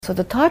So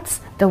the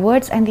thoughts, the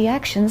words and the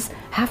actions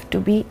have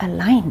to be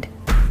aligned.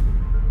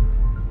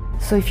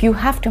 So if you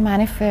have to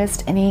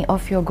manifest any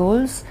of your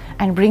goals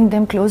and bring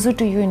them closer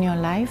to you in your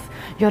life,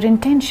 your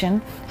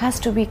intention has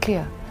to be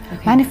clear.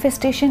 Okay.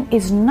 Manifestation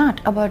is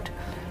not about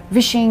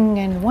wishing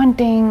and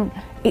wanting.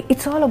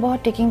 It's all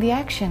about taking the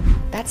action.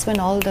 That's when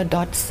all the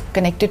dots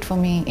connected for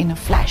me in a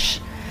flash.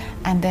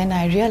 And then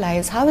I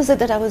realized, how is it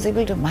that I was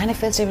able to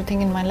manifest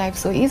everything in my life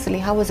so easily?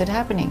 How was it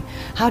happening?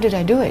 How did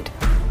I do it?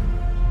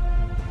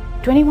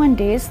 21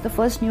 days, the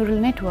first neural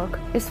network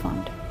is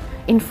formed.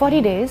 In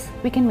 40 days,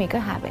 we can make a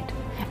habit.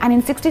 And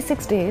in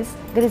 66 days,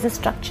 there is a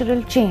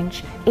structural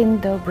change in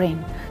the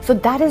brain. So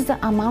that is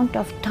the amount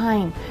of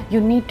time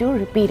you need to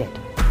repeat it.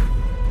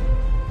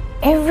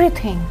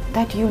 Everything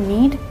that you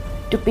need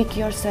to pick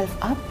yourself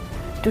up,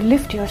 to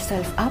lift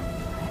yourself up,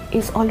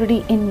 is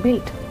already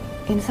inbuilt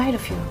inside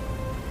of you.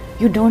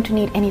 You don't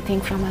need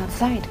anything from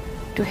outside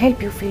to help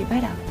you feel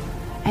better.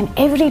 And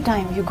every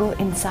time you go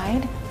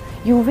inside,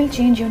 you will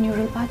change your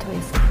neural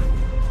pathways.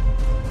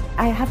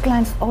 I have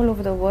clients all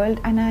over the world,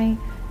 and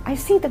I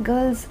see the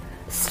girls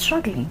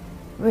struggling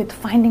with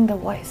finding the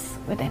voice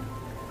within,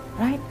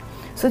 right?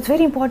 So it's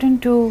very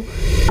important to...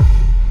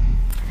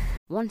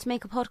 Want to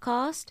make a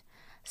podcast?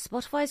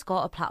 Spotify's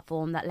got a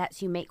platform that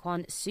lets you make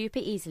one super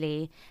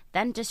easily,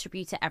 then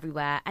distribute it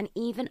everywhere and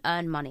even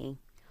earn money.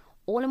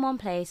 All in one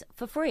place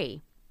for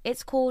free.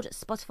 It's called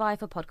Spotify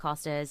for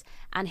Podcasters,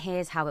 and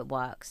here's how it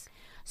works.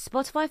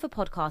 Spotify for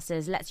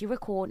Podcasters lets you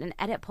record and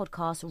edit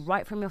podcasts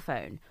right from your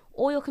phone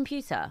or your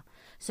computer.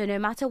 So no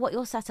matter what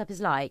your setup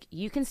is like,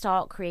 you can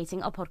start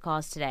creating a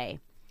podcast today.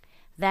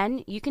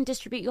 Then you can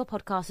distribute your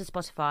podcast to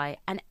Spotify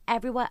and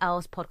everywhere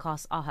else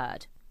podcasts are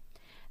heard.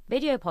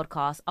 Video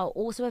podcasts are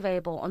also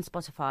available on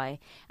Spotify,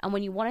 and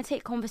when you want to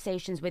take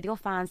conversations with your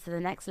fans to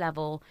the next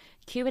level,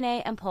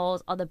 Q&A and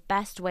polls are the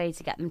best way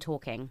to get them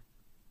talking.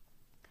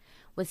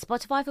 With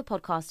Spotify for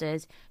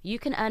Podcasters, you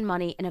can earn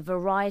money in a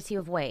variety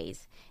of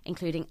ways,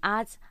 including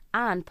ads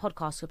and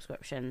podcast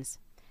subscriptions.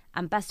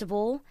 And best of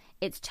all,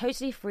 it's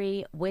totally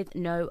free with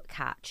no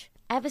catch.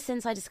 Ever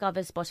since I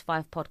discovered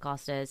Spotify for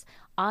Podcasters,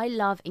 I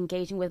love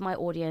engaging with my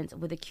audience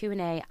with the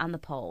Q&A and the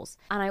polls.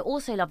 And I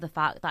also love the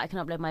fact that I can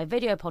upload my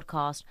video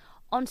podcast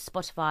onto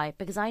Spotify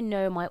because I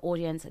know my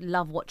audience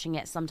love watching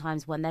it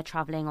sometimes when they're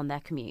traveling on their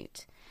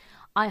commute.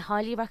 I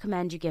highly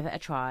recommend you give it a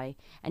try,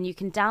 and you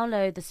can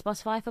download the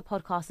Spotify for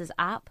Podcasters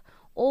app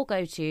or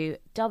go to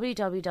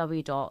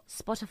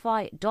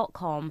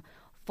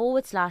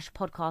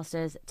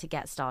www.spotify.com/podcasters to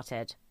get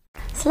started.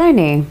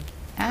 Saloni.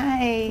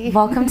 Hi.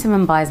 Welcome to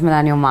Mumbai's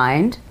Millennial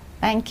Mind.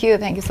 Thank you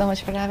so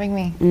much for having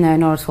me. No,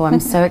 not at all. I'm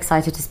so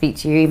excited to speak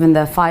to you. Even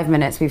the 5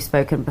 minutes we've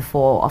spoken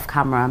before off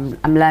camera,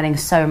 I'm learning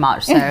so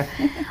much, so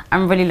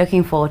I'm really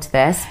looking forward to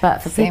this.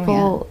 But for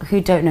people who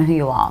don't know who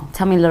you are,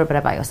 tell me a little bit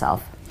about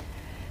yourself.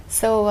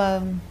 So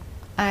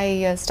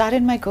I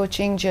started my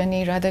coaching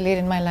journey rather late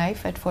in my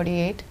life at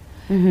 48,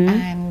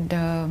 and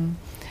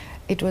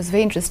it was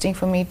very interesting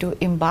for me to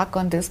embark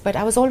on this, but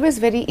I was always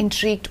very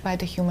intrigued by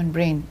the human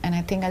brain, and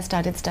I think I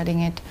started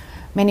studying it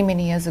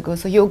many years ago.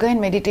 So yoga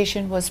and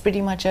meditation was pretty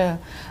much a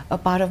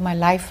part of my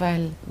life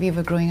while we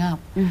were growing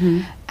up.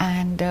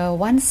 And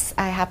once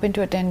I happened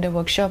to attend a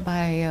workshop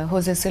by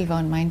Jose Silva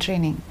on mind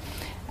training,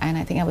 and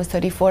I think I was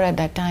 34 at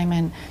that time,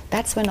 and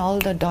that's when all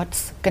the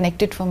dots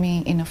connected for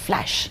me in a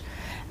flash.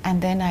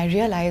 And then I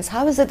realized,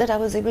 how is it that I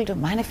was able to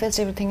manifest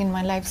everything in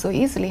my life so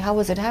easily? How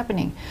was it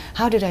happening?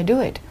 How did I do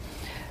it?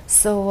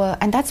 So,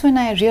 and that's when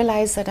I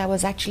realized that I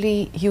was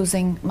actually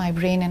using my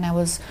brain, and I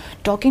was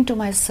talking to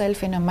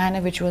myself in a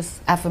manner which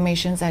was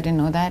affirmations. I didn't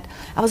know that.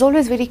 I was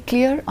always very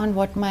clear on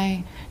what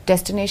my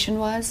destination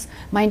was.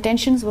 My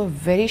intentions were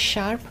very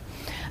sharp.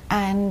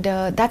 And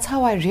that's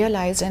how I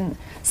realized, and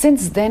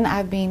since then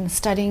I've been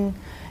studying.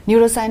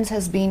 Neuroscience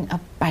has been a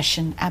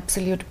passion,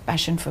 absolute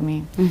passion for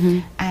me.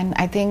 And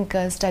I think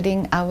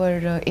studying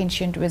our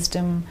ancient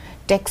wisdom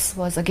texts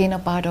was again a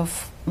part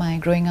of my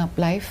growing up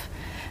life.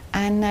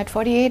 And at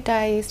 48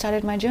 I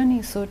started my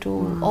journey. So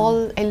to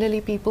all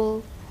elderly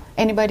people,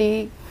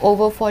 anybody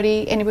over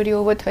 40, anybody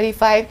over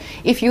 35,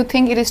 if you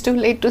think it is too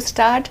late to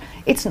start,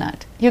 it's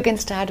not. You can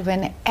start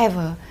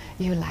whenever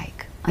you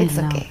like. It's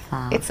okay.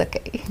 It's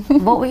okay.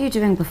 What were you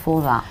doing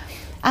before that?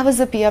 I was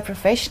a PR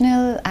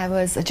professional. I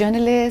was a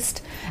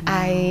journalist.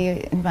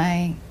 I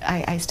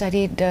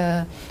studied,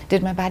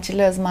 did my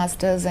bachelor's,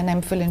 master's, and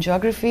MPhil in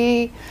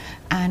geography,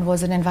 and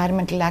was an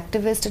environmental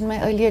activist in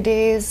my earlier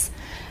days.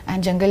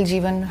 And Jungle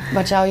Jeevan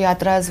Bachao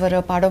Yatras were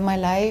a part of my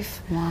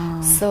life.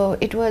 So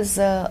it was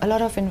a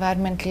lot of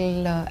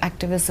environmental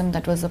activism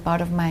that was a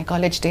part of my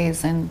college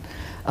days and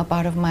a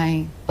part of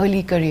my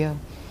early career.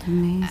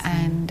 Amazing.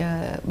 And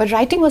but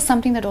writing was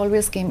something that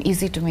always came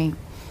easy to me.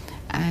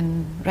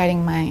 And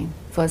writing my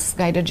first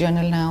guided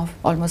journal now,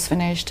 almost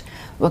finished,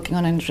 working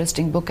on an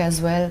interesting book as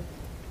well.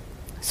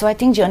 So I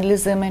think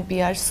journalism and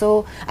PR,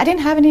 so I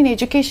didn't have any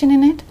education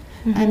in it.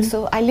 And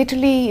so I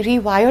literally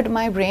rewired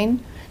my brain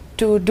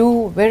to do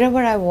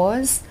wherever I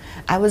was.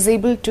 I was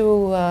able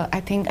to,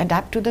 I think,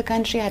 adapt to the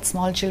country. I had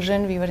small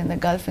children. We were in the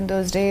Gulf in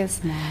those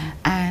days.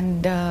 And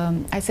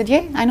And I said,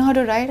 yeah, I know how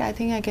to write. I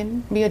think I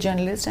can be a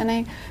journalist. And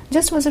I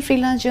just was a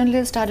freelance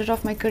journalist, started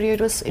off my career.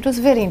 It was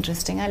very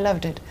interesting. I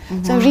loved it.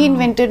 Wow. So I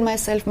reinvented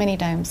myself many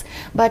times.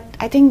 But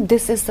I think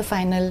this is the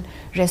final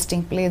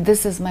resting place.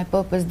 This is my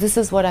purpose. This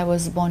is what I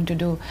was born to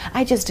do.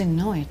 I just didn't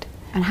know it.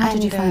 And how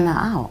did you find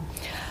that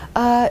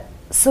out?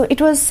 So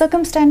it was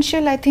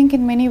circumstantial, I think,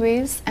 in many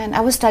ways. And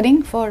I was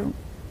studying for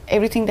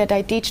everything that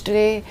I teach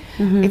today.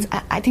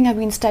 I think I've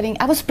been studying.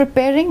 I was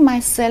preparing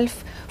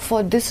myself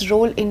for this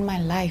role in my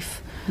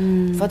life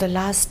for the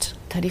last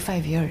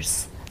 35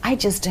 years. I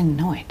just didn't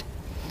know it.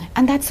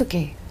 And that's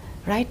okay,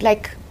 right?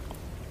 Like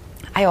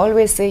I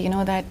always say,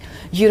 that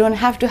you don't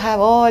have to have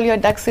all your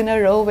ducks in a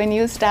row when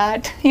you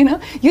start,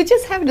 you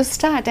just have to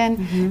start,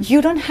 and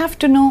you don't have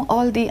to know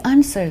all the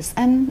answers,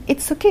 and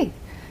it's okay.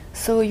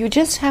 So you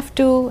just have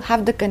to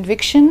have the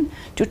conviction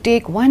to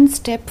take one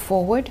step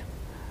forward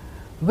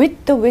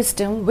with the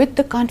wisdom, with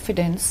the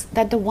confidence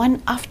that the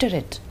one after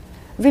it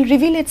will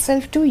reveal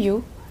itself to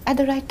you at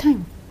the right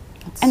time.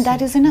 And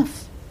that is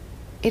enough.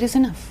 It is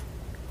enough.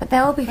 But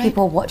there will be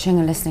people watching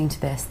and listening to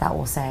this that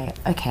will say,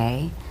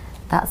 okay,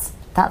 that's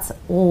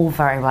all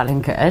very well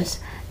and good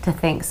to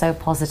think so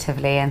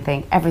positively and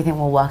think everything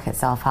will work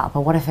itself out,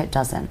 but what if it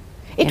doesn't?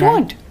 It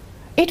won't.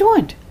 It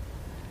won't.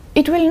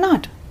 It will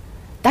not.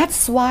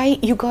 That's why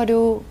you got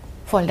to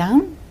fall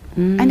down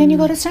and then you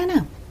got to stand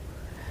up.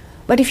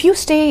 But if you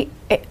stay,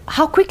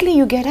 how quickly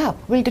you get up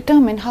will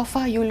determine how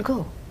far you will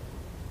go.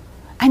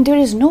 And there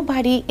is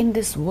nobody in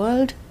this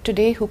world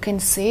today who can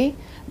say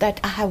that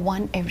I have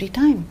won every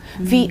time.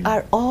 We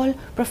are all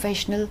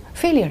professional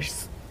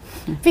failures.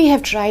 We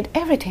have tried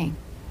everything.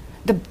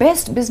 The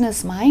best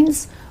business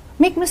minds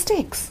make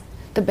mistakes.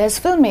 The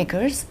best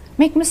filmmakers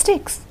make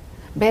mistakes.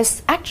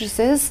 Best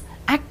actresses,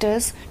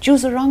 actors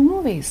choose the wrong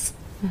movies.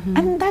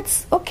 And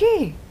that's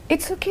okay.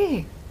 It's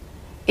okay.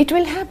 It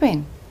will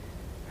happen,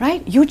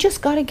 right? You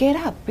just got to get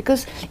up,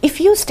 because if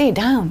you stay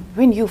down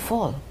when you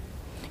fall,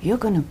 you're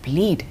going to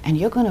bleed, and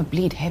you're going to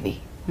bleed heavy.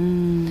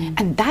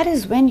 And that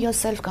is when your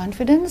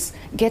self-confidence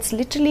gets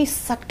literally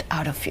sucked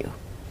out of you.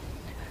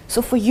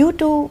 So for you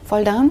to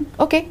fall down,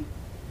 okay,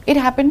 it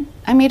happened,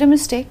 I made a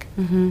mistake.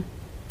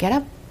 Get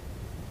up,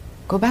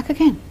 go back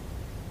again,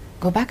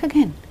 go back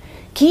again.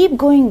 Keep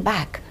going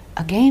back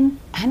again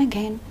and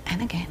again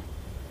and again.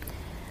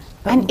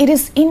 And it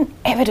is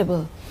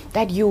inevitable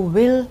that you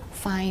will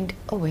find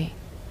a way.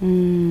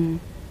 Don't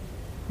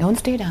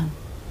stay down,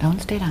 don't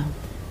stay down,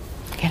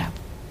 get up.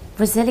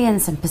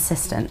 Resilience and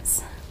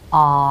persistence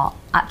are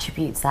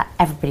attributes that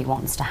everybody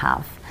wants to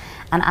have.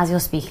 And as you're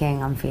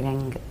speaking, I'm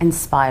feeling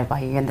inspired by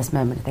you in this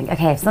moment to think,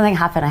 okay, if something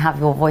happened, I have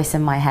your voice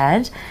in my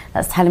head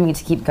that's telling me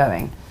to keep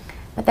going.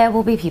 But there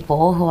will be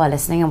people who are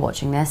listening and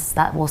watching this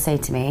that will say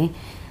to me,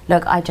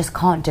 look, I just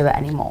can't do it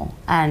anymore.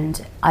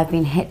 And I've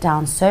been hit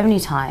down so many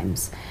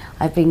times.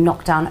 I've been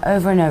knocked down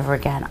over and over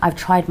again. I've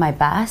tried my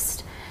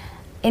best.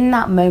 In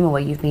that moment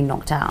where you've been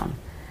knocked down,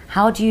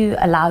 how do you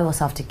allow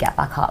yourself to get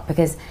back up?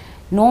 Because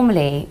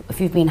normally,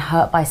 if you've been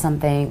hurt by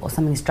something or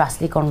something's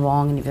drastically gone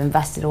wrong and you've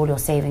invested all your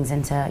savings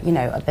into,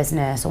 a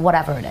business or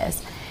whatever it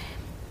is,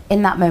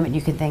 in that moment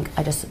you can think,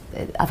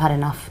 I've had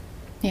enough.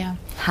 Yeah.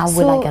 How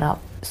will I get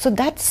up? So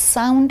that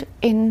sound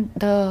in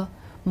the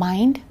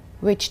mind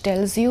which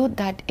tells you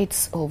that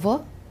it's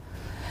over,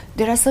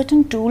 there are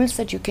certain tools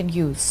that you can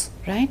use,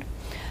 right?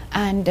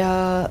 And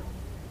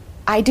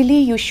ideally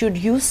you should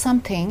use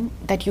something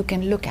that you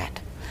can look at,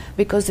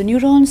 because the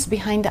neurons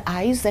behind the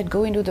eyes that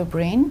go into the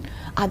brain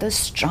are the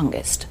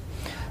strongest.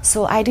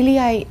 So ideally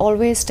I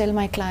always tell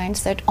my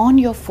clients that on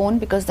your phone,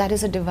 because that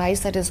is a device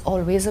that is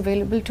always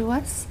available to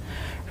us,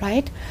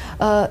 right?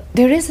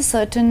 There is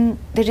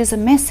a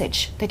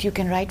message that you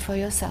can write for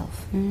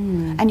yourself,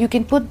 and you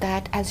can put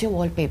that as your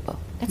wallpaper.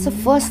 That's the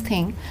first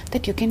thing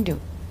that you can do,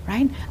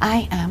 right?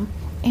 I am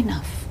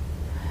enough.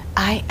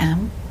 I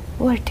am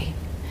worthy.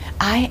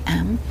 I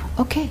am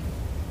okay,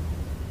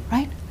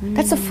 right?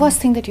 That's the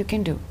first thing that you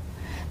can do.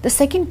 The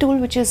second tool,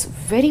 which is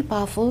very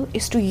powerful,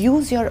 is to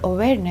use your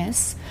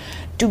awareness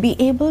to be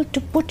able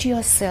to put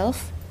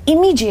yourself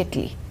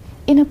immediately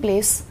in a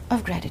place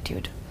of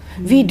gratitude.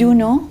 We do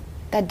know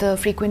that the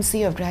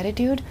frequency of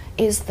gratitude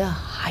is the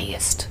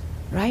highest,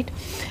 right?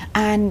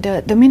 And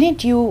the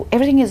minute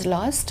everything is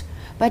lost,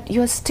 but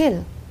you're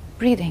still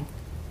breathing.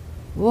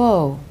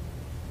 Whoa,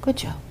 good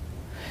job.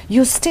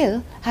 You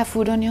still have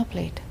food on your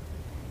plate.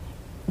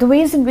 The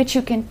ways in which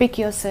you can pick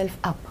yourself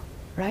up,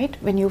 right,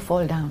 when you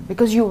fall down,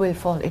 because you will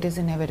fall, it is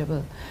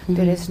inevitable.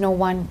 There is no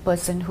one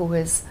person who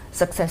is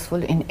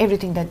successful in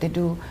everything that they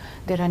do.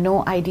 There are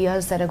no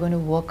ideas that are going to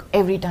work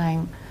every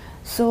time.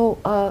 So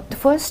the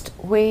first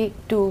way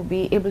to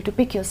be able to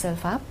pick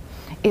yourself up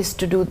is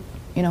to do,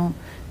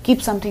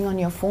 keep something on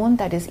your phone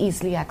that is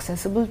easily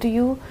accessible to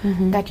you,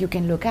 that you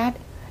can look at.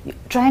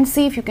 Try and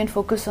see if you can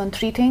focus on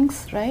 3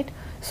 things, right?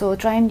 So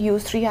try and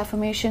use 3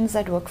 affirmations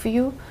that work for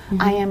you.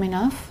 I am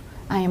enough,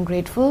 I am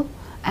grateful,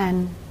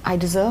 and I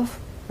deserve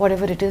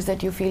whatever it is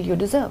that you feel you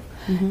deserve.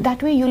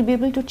 That way you'll be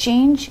able to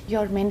change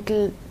your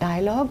mental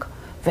dialogue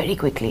very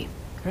quickly,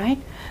 right?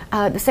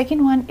 The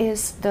second one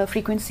is the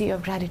frequency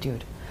of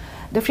gratitude.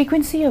 the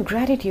frequency of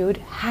gratitude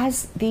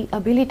has the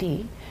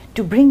ability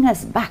to bring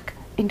us back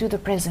into the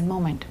present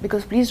moment,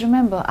 because please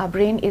remember, our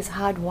brain is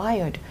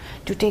hardwired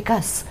to take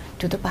us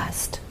to the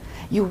past.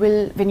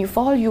 When you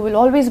fall, you will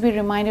always be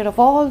reminded of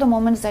all the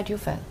moments that you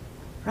fell,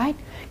 right?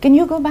 Can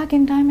you go back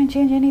in time and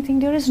change anything?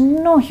 There is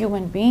no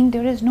human being,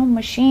 there is no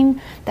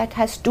machine that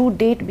has to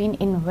date been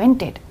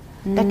invented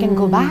that can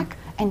go back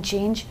and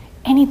change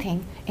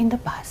anything in the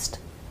past,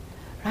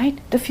 right?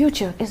 The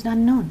future is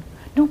unknown.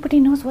 Nobody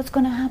knows what's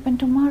going to happen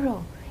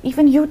tomorrow.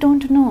 Even you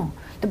don't know.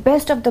 The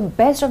best of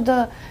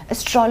the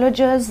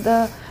astrologers,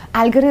 the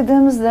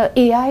algorithms,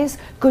 the AIs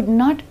could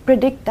not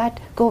predict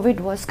that COVID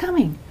was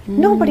coming.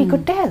 Nobody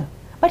could tell.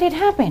 But it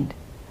happened.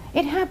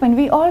 It happened.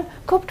 We all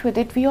coped with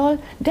it. We all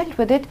dealt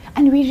with it.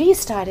 And we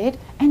restarted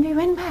and we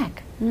went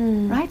back.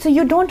 Right? So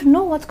you don't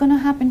know what's going to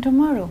happen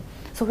tomorrow.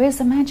 So where's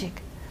the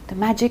magic? The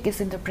magic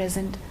is in the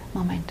present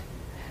moment.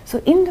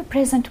 So in the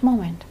present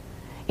moment,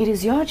 it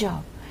is your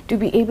job to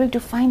be able to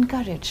find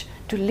courage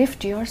to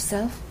lift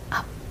yourself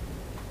up.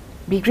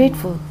 Be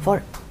grateful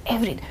for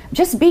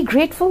just be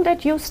grateful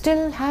that you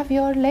still have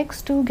your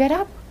legs to get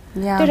up.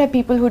 There are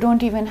people who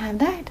don't even have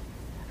that,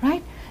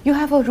 right? You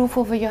have a roof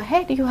over your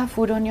head, you have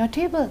food on your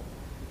table,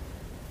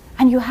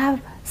 and you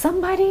have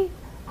somebody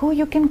who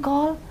you can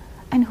call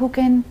and who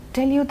can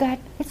tell you that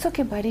it's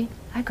okay, buddy,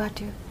 I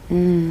got you,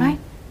 right?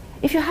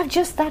 If you have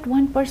just that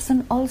one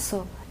person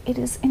also, it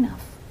is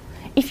enough.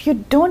 If you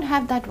don't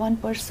have that one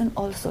person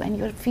also and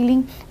you're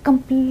feeling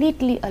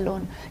completely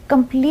alone,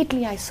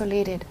 completely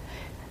isolated,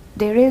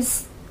 there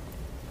is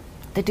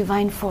the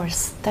divine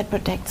force that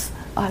protects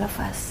all of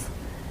us.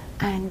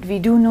 And we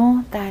do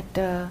know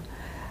that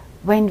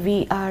when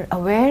we are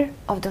aware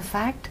of the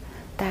fact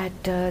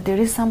that there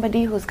is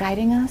somebody who's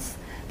guiding us,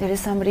 there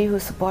is somebody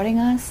who's supporting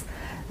us,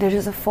 there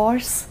is a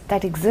force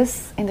that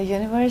exists in the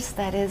universe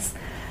that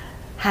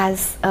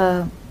has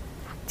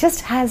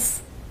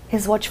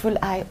his watchful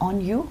eye on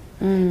you,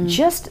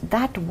 just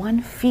that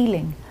one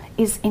feeling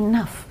is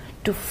enough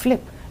to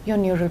flip your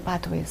neural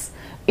pathways.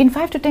 In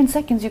 5 to 10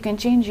 seconds, you can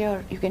change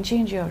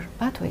your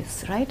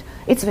pathways, right?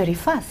 It's very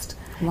fast.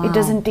 Wow. It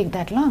doesn't take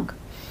that long.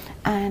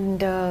 And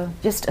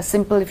just a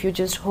simple, if you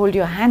just hold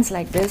your hands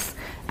like this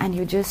and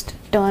you just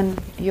turn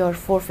your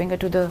forefinger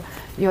to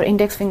your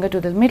index finger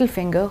to the middle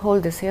finger,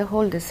 hold this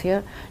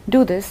here,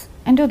 do this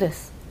and do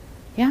this.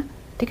 Yeah?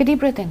 Take a deep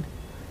breath in.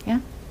 Yeah?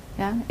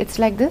 Yeah? It's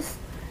like this.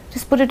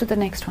 Just put it to the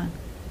next one.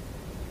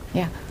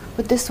 Yeah.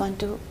 Put this one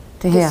to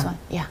this here. one.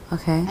 Yeah.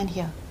 Okay. And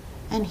here.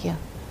 And here.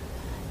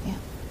 Yeah.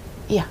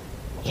 Yeah.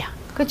 Yeah.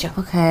 Good job.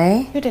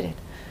 Okay. You did it.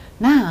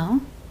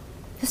 Now,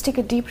 just take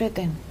a deep breath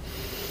in.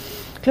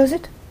 Close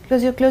it.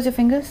 Close your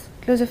fingers.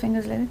 Close your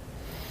fingers like it.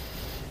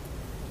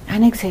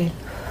 And exhale.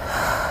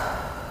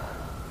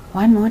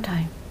 One more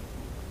time.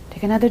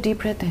 Take another deep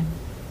breath in.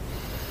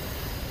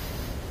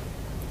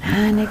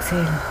 And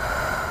exhale.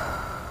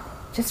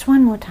 Just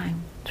one more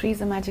time. 3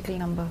 is a magical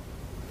number.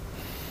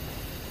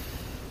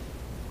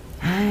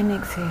 And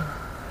exhale.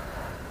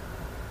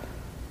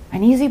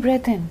 An easy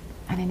breath in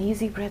and an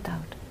easy breath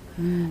out.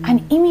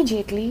 And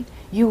immediately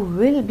you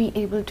will be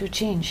able to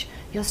change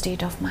your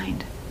state of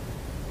mind.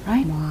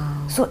 Right?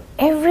 Wow. So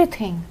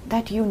everything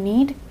that you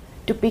need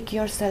to pick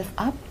yourself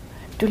up,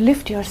 to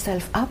lift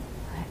yourself up,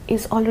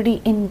 is already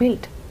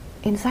inbuilt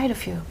inside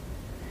of you.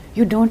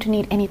 You don't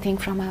need anything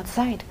from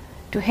outside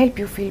to help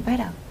you feel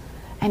better.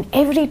 And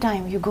every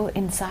time you go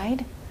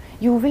inside,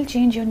 you will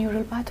change your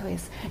neural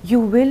pathways. You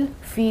will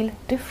feel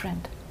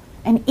different.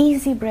 An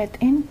easy breath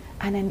in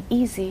and an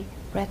easy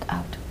breath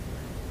out.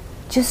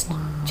 Just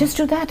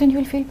do that and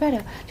you'll feel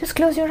better. Just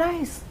close your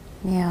eyes.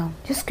 Yeah.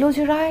 Just close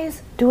your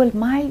eyes, do a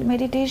mild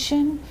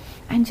meditation,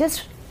 and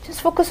just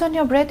focus on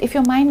your breath. If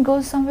your mind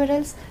goes somewhere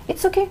else,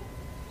 it's okay.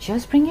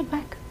 Just bring it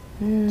back.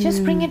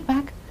 Just bring it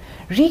back.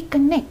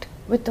 Reconnect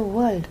with the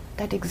world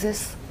that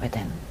exists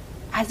within,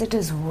 as it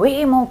is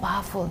way more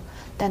powerful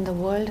than the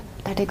world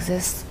that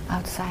exists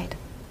outside.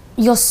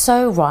 You're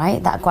so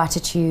right that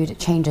gratitude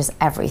changes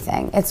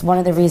everything. It's one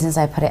of the reasons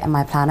I put it in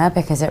my planner,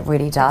 because it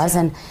really does.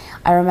 And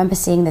I remember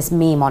seeing this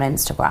meme on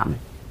Instagram,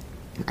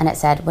 and it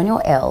said, when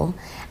you're ill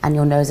and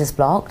your nose is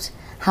blocked,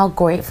 how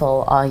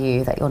grateful are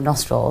you that your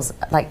nostrils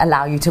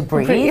allow you to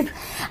breathe?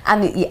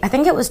 And I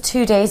think it was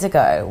 2 days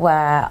ago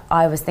where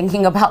I was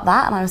thinking about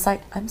that, and I was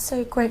like, I'm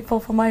so grateful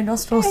for my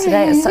nostrils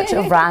today. It's such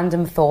a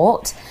random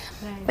thought.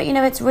 Right. But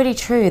it's really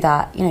true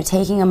that,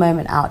 taking a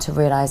moment out to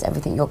realize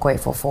everything you're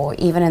grateful for.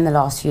 Even in the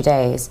last few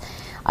days,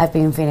 I've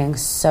been feeling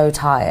so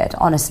tired.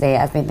 Honestly,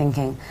 I've been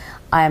thinking,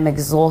 I am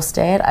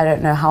exhausted. I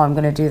don't know how I'm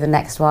going to do the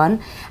next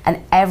one.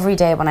 And every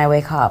day when I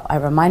wake up, I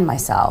remind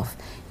myself,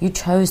 you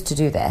chose to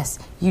do this.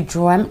 You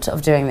dreamt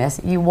of doing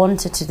this. You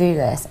wanted to do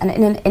this. And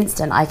in an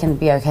instant, I can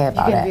be okay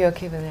about it. You can be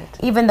okay with it.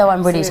 Even though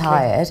I'm really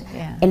tired,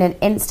 yeah. In an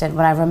instant,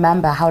 when I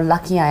remember how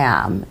lucky I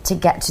am to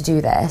get to do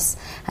this,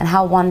 and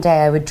how one day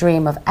I would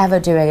dream of ever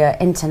doing an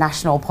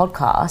international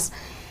podcast,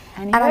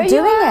 and I'm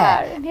doing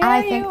it. And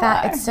I think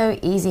that it's so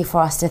easy for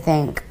us to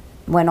think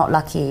we're not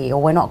lucky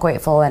or we're not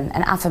grateful. And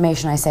an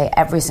affirmation I say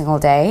every single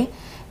day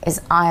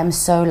is I am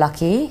so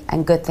lucky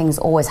and good things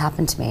always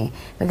happen to me,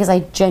 because I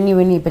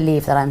genuinely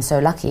believe that I'm so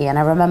lucky. And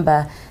I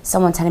remember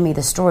someone telling me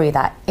the story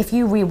that if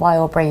you rewire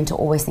your brain to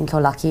always think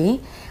you're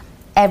lucky,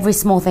 every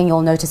small thing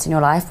you'll notice in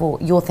your life,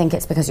 you'll think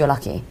it's because you're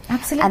lucky.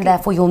 Absolutely. And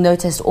therefore you'll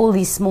notice all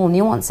these small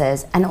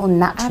nuances, and it will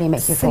naturally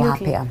make you feel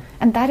happier.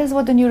 And that is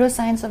what the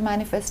neuroscience of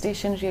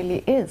manifestation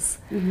really is.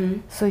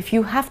 So if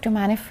you have to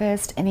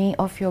manifest any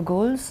of your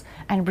goals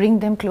and bring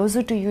them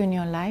closer to you in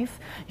your life,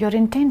 your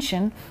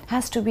intention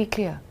has to be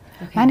clear.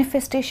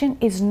 Manifestation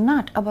is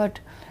not about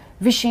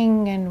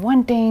wishing and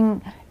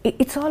wanting.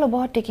 It's all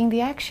about taking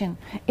the action.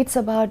 It's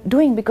about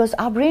doing, because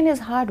our brain is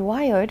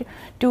hardwired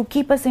to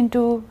keep us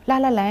into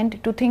la-la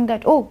land, to think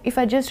that, oh, if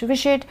I just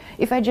wish it,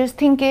 if I just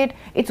think it,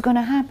 it's going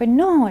to happen.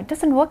 No, it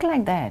doesn't work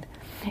like that.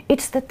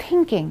 It's the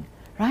thinking,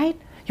 right?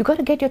 You got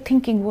to get your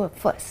thinking work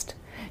first.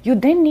 You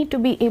then need to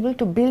be able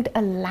to build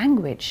a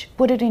language,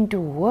 put it into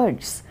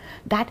words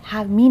that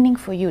have meaning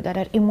for you, that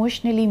are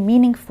emotionally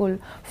meaningful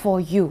for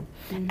you.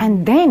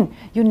 And then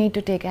you need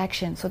to take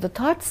action. So the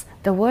thoughts,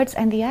 the words,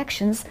 and the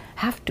actions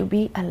have to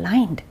be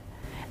aligned.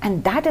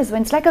 And that is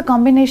when it's like a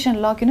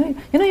combination lock. You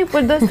know, you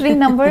put those three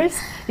numbers,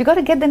 you got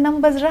to get the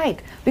numbers right,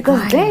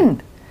 because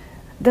then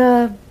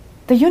the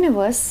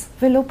universe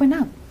will open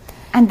up,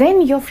 and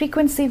then your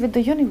frequency with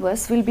the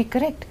universe will be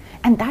correct.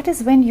 And that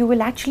is when you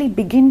will actually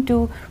begin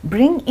to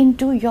bring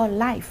into your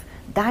life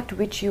that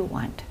which you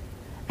want.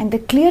 And the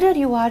clearer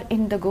you are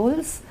in the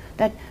goals,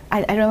 that I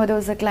remember there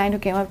was a client who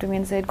came up to me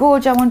and said,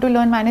 Coach, I want to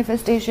learn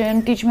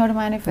manifestation, teach me how to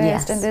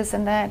manifest, and this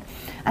and that.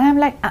 And I'm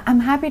like,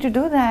 I'm happy to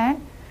do that,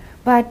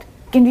 but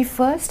can we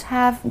first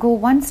go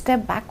one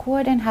step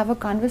backward and have a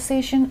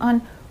conversation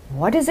on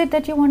what is it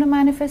that you want to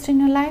manifest in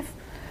your life?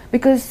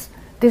 Because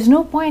there's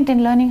no point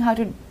in learning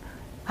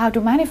how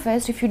to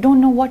manifest if you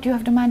don't know what you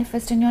have to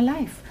manifest in your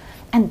life.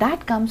 And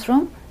that comes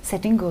from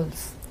setting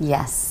goals.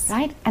 Yes.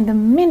 Right? And the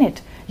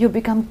minute you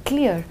become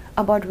clear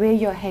about where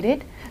you're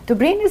headed, the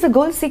brain is a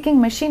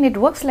goal-seeking machine. It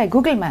works like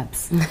Google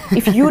Maps.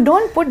 If you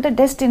don't put the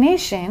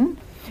destination,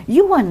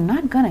 you are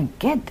not going to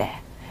get there.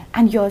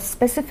 And your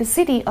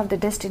specificity of the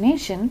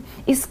destination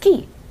is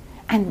key.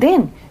 And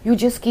then you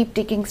just keep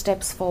taking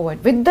steps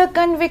forward with the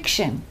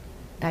conviction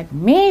that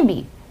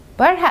maybe,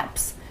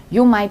 perhaps,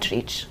 you might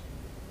reach.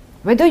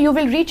 Whether you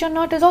will reach or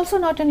not is also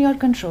not in your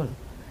control.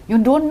 You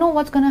don't know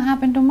what's going to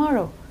happen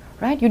tomorrow,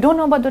 right? You don't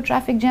know about the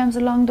traffic jams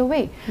along the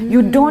way.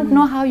 You don't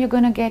know how you're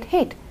going to get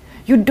hit.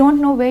 You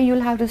don't know where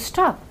you'll have to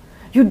stop.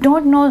 You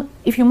don't know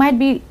if you might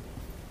be,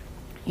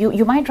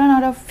 you might run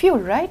out of fuel,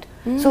 right?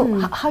 So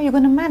how are you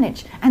going to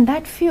manage? And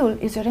that fuel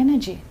is your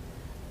energy,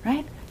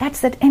 right? That's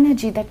that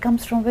energy that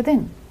comes from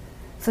within.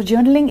 So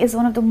journaling is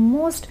one of the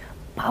most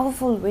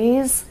powerful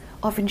ways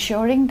of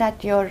ensuring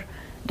that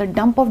the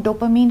dump of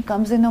dopamine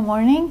comes in the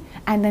morning,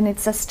 and then it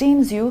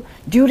sustains you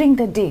during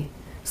the day,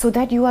 so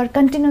that you are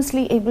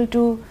continuously able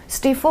to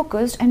stay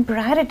focused and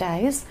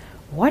prioritize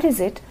what is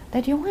it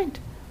that you want.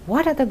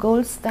 What are the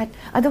goals that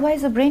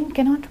otherwise the brain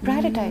cannot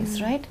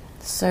prioritize, right?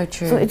 So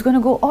true. So it's going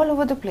to go all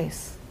over the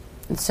place.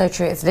 It's so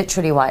true. It's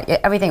literally why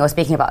everything I was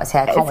speaking about is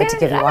here. I can't wait to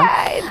give you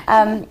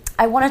one.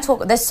 I want to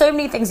talk. There's so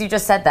many things you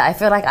just said that I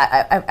feel like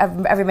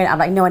every minute I'm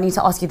like, no, I need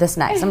to ask you this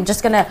next. I'm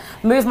just going to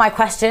move my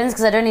questions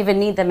because I don't even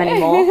need them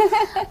anymore.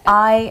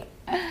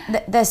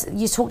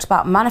 You talked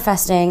about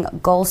manifesting,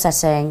 goal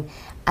setting,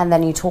 and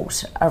then you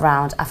talked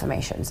around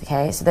affirmations.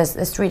 Okay, so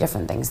there's three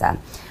different things there.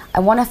 I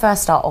want to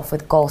first start off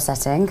with goal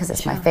setting because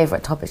it's my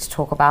favorite topic to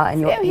talk about,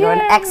 and you're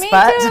an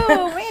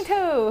expert. Me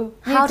too.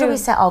 How do we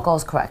set our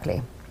goals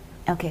correctly?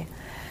 Okay,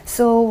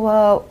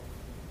 so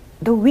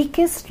the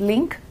weakest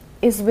link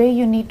is where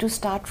you need to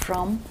start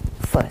from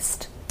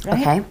first, right?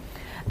 Okay.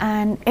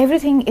 And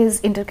everything is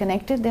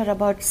interconnected. There are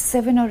about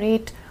 7 or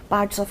 8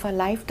 parts of our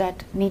life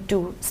that need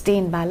to stay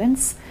in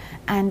balance.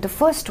 And the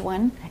first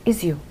one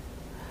is you.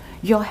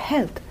 Your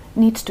health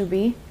needs to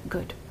be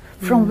good.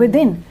 From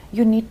within,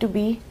 you need to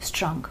be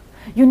strong.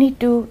 You need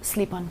to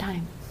sleep on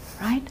time,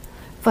 right?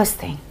 First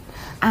thing.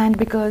 And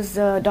because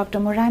Dr.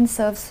 Moran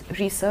Cerf's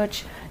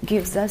research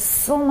gives us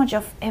so much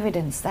of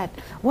evidence that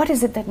what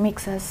is it that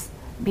makes us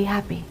be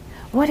happy?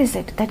 What is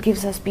it that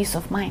gives us peace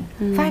of mind?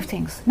 5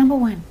 things. Number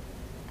 1,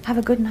 have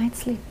a good night's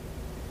sleep.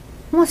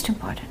 Most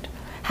important.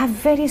 Have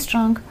very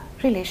strong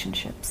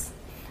relationships.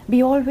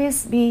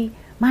 Always be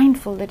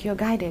mindful that you're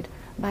guided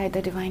by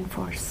the divine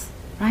force,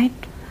 right?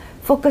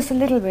 Focus a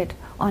little bit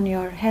on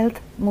your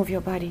health, move your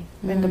body.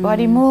 When the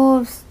body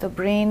moves, the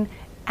brain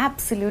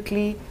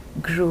absolutely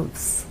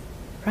grooves,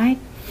 right?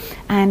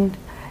 And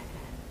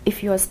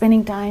if you are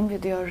spending time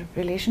with your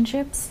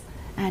relationships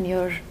and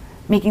you're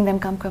making them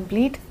come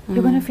complete,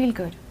 you're going to feel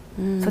good.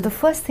 So the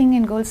first thing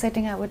in goal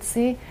setting, I would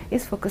say,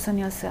 is focus on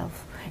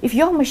yourself. If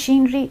your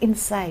machinery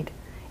inside,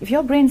 if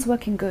your brain's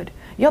working good,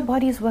 your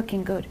body is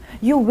working good,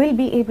 you will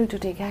be able to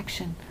take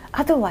action.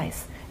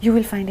 Otherwise, you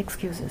will find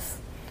excuses.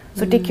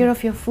 So take care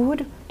of your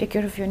food, take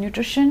care of your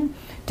nutrition,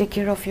 take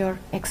care of your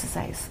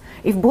exercise.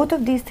 If both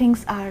of these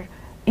things are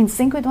in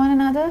sync with one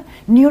another,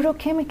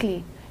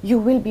 neurochemically, you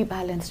will be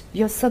balanced.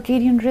 Your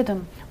circadian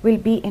rhythm will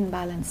be in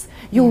balance.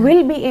 You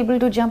will be able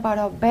to jump out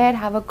of bed,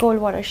 have a cold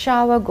water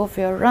shower, go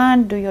for your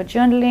run, do your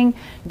journaling,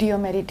 do your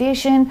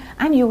meditation,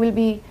 and you will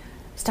be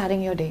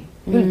starting your day.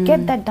 You'll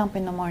get that dump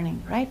in the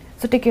morning, right?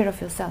 So take care of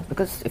yourself,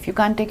 because if you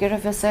can't take care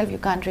of yourself, you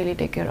can't really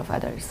take care of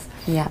others.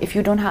 Yeah. If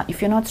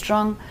you're not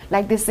strong,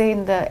 like they say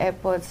in the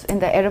airports, in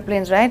the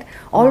aeroplanes, right?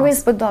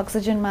 Always put the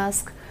oxygen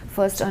mask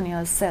first on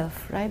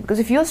yourself, right? Because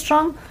if you're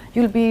strong,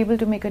 you'll be able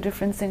to make a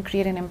difference and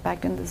create an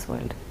impact in this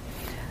world.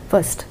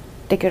 First,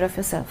 take care of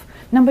yourself.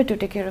 Number 2,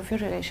 take care of your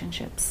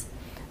relationships.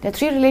 There are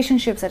 3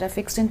 relationships that are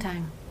fixed in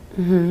time.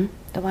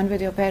 The one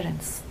with your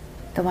parents,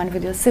 the one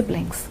with your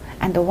siblings,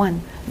 and the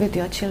one with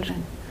your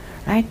children,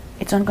 right?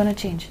 It's not going to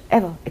change,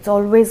 ever. It's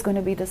always going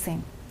to be the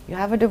same. You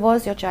have a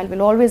divorce, your child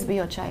will always be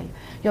your child.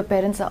 Your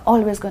parents are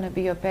always going to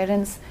be your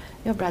parents.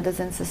 Your brothers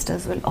and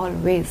sisters will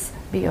always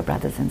be your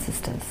brothers and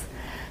sisters.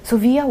 So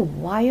we are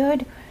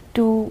wired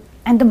to,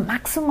 and the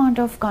maximum amount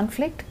of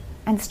conflict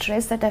and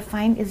stress that I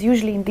find is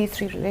usually in these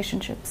 3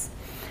 relationships.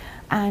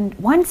 And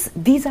once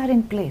these are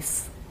in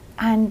place,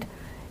 and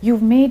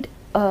you've made,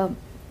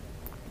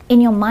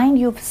 in your mind,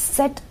 you've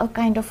set a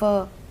kind of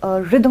a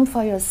rhythm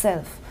for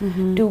yourself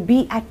to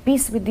be at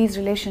peace with these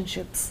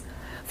relationships.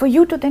 For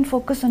you to then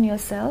focus on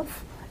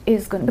yourself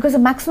is good, because the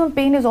maximum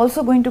pain is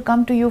also going to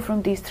come to you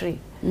from these 3.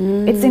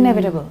 It's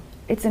inevitable.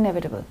 It's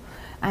inevitable.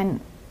 And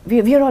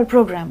we are all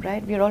programmed,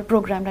 right? We are all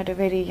programmed at a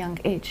very young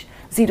age.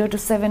 0 to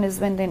 7 is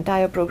when the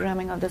entire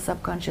programming of the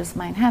subconscious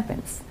mind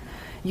happens.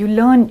 You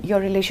learn your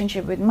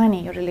relationship with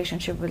money, your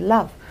relationship with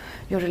love,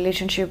 your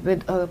relationship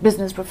with a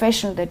business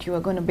professional that you are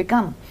going to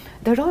become.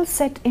 They're all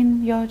set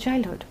in your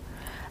childhood.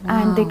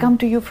 And they come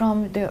to you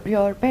from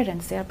your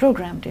parents. They are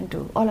programmed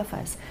into all of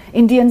us.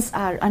 Indians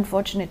are,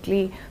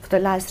 unfortunately, for the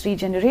last 3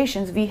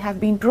 generations, we have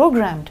been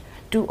programmed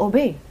to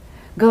obey.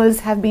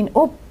 Girls have been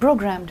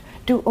programmed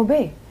to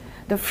obey.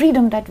 The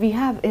freedom that we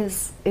have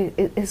is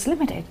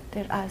limited.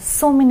 There are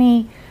so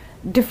many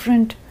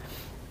different,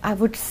 I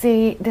would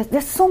say,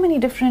 there's so many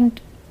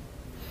different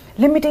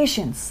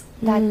limitations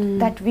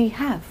that we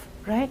have,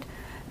 right?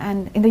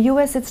 And in the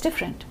US it's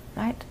different,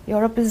 right?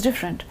 Europe is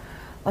different.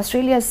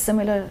 Australia is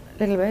similar a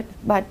little bit,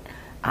 but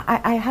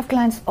I have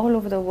clients all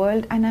over the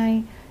world, and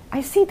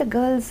I see the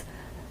girls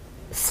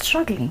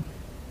struggling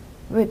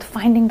with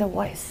finding the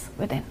voice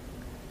within,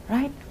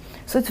 right?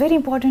 So it's very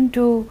important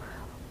to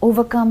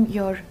overcome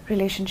your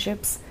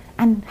relationships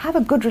and have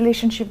a good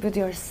relationship with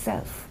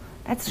yourself.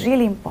 That's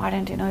really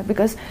important,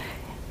 because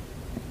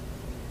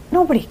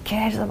nobody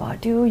cares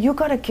about you. You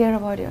gotta care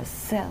about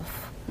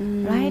yourself,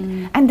 right?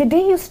 And the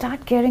day you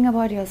start caring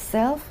about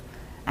yourself,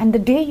 and the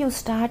day you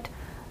start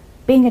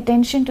paying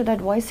attention to that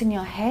voice in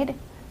your head,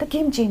 the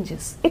game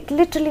changes. It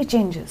literally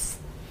changes.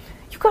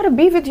 You gotta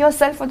be with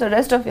yourself for the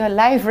rest of your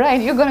life, right?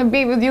 You're gonna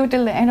be with you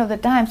till the end of the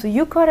time. So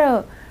you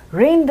gotta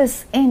rein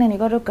this in, and you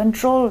gotta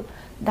control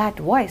that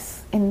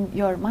voice in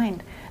your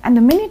mind. And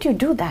the minute you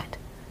do that,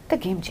 the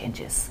game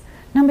changes.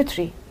 Number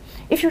 3,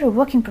 if you're a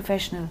working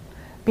professional,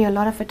 pay a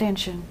lot of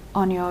attention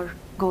on your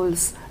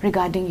goals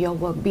regarding your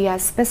work. Be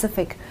as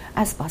specific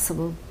as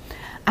possible.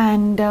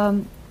 And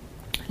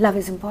love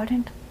is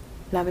important.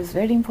 Love is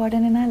very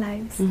important in our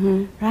lives,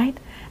 right?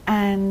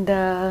 And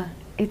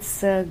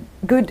it's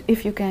good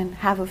if you can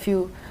have a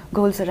few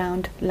goals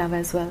around love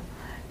as well.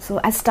 So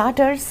as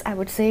starters, I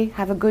would say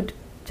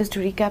just to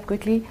recap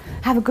quickly,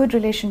 have a good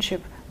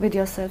relationship with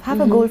yourself.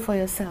 Have a goal for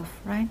yourself,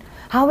 right?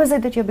 How is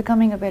it that you're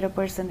becoming a better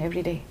person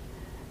every day?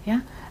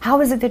 Yeah? How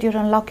is it that you're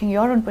unlocking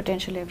your own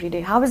potential every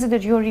day? How is it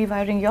that you're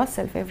rewiring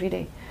yourself every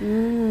day?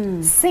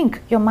 Sync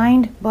your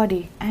mind,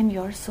 body, and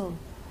your soul,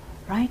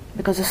 right?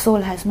 Because the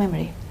soul has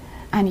memory,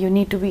 and you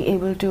need to be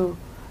able to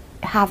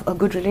have a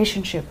good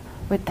relationship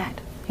with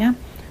that. Yeah?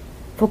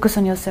 Focus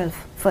on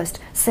yourself first.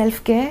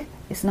 Self-care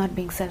is not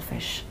being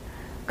selfish.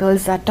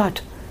 Girls are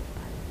taught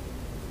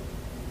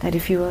that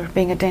if you are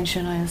paying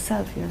attention on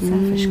yourself, you're a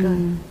selfish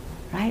girl,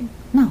 right?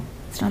 No,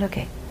 it's not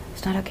okay.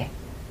 It's not okay.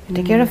 You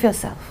take care of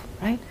yourself,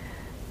 right?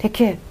 Take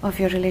care of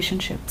your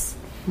relationships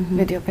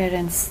with your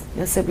parents,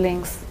 your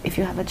siblings. If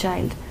you have a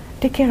child,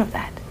 take care of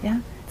that.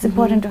 Yeah, it's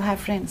important to have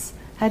friends.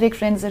 Har ek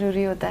friend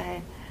zaruri hota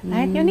hai,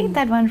 right? You need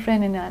that one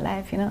friend in your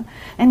life,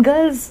 And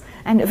girls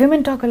and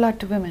women talk a lot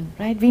to women,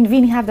 right?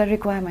 We have that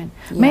requirement.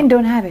 Men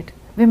don't have it.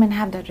 Women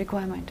have that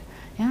requirement.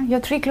 Yeah,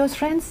 your 3 close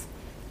friends,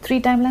 3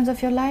 timelines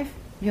of your life,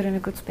 you're in a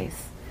good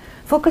space.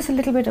 Focus a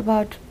little bit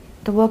about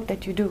the work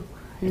that you do.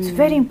 It's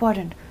very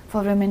important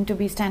for women to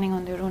be standing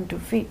on their own 2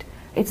 feet.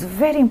 It's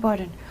very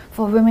important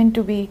for women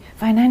to be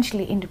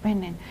financially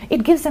independent.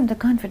 It gives them the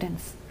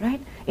confidence,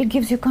 right? It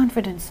gives you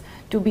confidence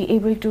to be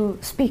able to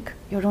speak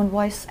your own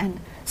voice and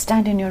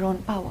stand in your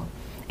own power.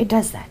 It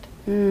does that.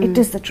 It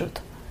is the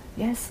truth.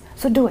 Yes?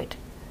 So do it.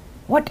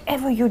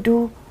 Whatever you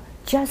do,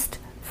 just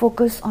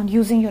focus on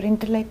using your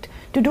intellect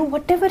to do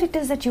whatever it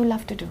is that you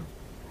love to do.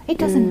 It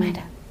doesn't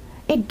matter.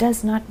 It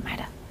does not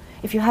matter.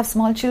 If you have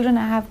small children,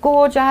 I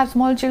have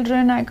small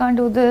children, I can't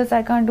do this,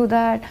 I can't do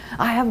that,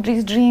 I have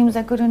these dreams,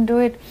 I couldn't do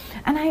it.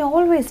 And I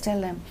always tell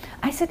them,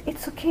 I said,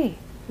 it's okay.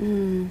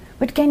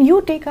 But can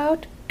you take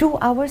out 2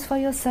 hours for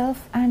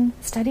yourself and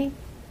study,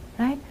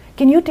 right?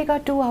 Can you take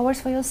out 2 hours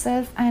for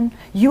yourself and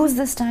use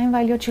this time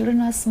while your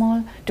children are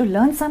small to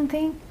learn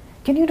something?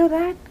 Can you do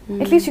that?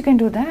 At least you can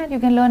do that. You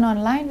can learn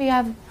online. We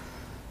have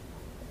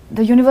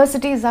the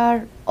universities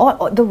are,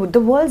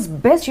 the world's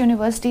best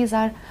universities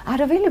are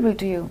available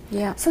to you.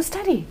 Yeah. So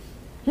study,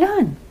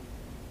 learn.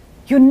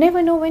 You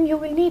never know when you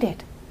will need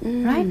it,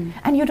 right?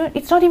 And you don't.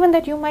 It's not even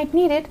that you might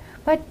need it,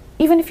 but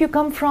even if you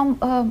come from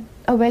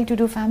a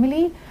well-to-do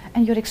family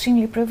and you're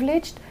extremely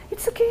privileged,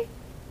 it's okay.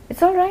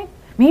 It's all right.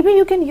 Maybe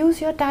you can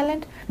use your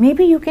talent.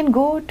 Maybe you can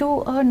go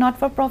to a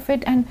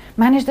not-for-profit and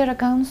manage their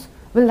accounts.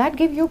 Will that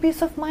give you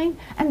peace of mind?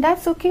 And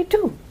that's okay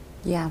too.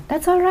 Yeah.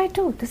 That's all right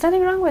too. There's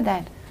nothing wrong with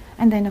that.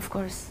 And then, of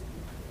course,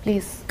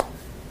 please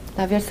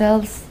love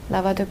yourselves,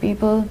 love other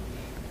people.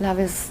 Love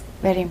is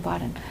very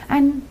important.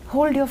 And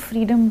hold your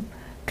freedom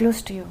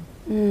close to you,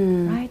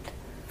 right?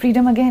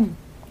 Freedom again,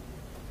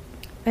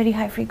 very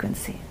high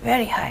frequency,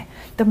 very high.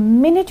 The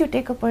minute you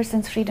take a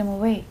person's freedom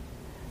away,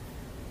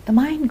 the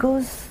mind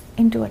goes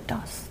into a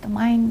toss. The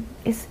mind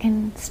is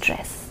in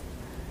stress,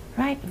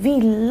 right? We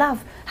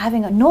love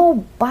having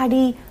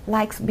nobody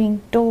likes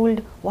being told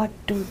what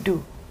to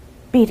do,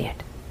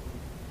 period.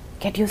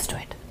 Get used to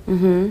it.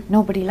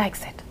 Nobody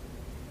likes it,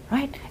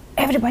 right?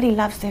 Everybody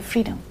loves their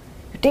freedom.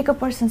 You take a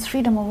person's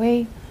freedom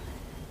away,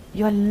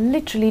 you're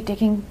literally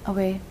taking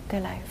away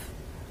their life,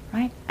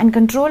 right? And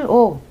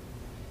control,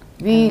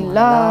 we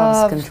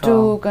love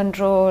to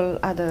control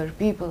other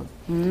people.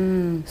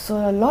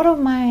 So a lot of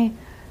my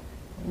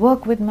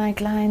work with my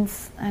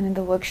clients and in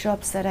the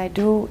workshops that I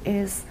do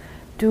is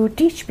to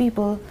teach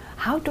people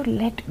how to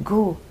let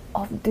go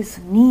of this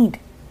need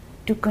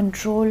to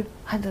control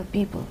other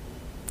people.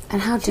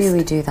 And how do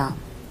we do that?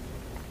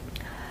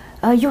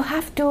 You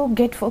have to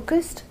get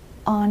focused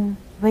on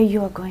where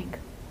you are going,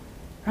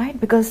 right?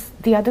 Because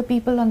the other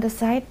people on the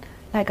side,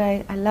 like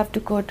I love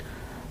to quote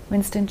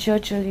Winston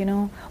Churchill,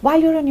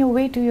 while you're on your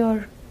way to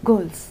your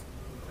goals,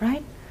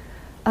 right?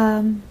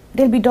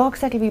 There'll be dogs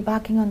that will be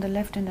barking on the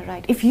left and the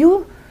right. If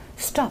you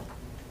stop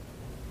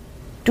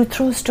to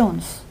throw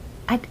stones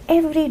at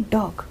every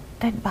dog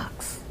that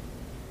barks,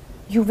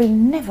 you will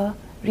never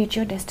reach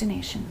your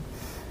destination.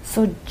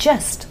 So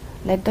just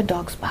let the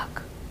dogs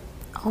bark.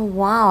 Oh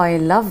wow, I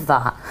love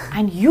that.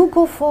 And you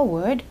go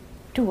forward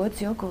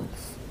towards your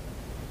goals.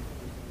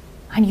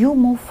 And you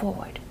move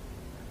forward.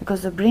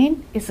 Because the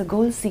brain is a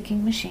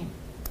goal-seeking machine.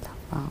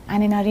 Wow.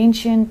 And in our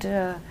ancient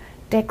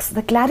texts,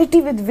 the clarity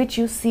with which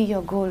you see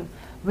your goal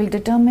will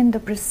determine the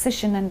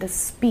precision and the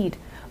speed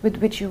with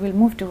which you will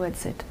move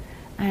towards it.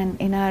 And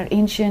in our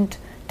ancient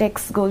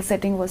texts, goal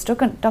setting was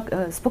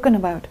spoken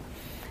about.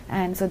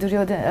 And so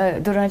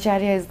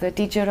Dronacharya is the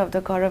teacher of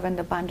the Kaurav and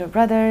the Pandav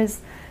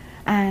brothers.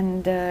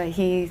 And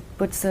he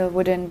puts a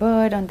wooden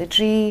bird on the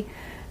tree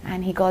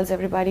and he calls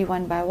everybody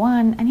one by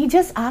one and he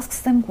just asks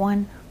them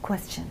one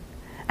question.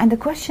 And the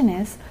question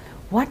is,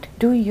 what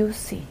do you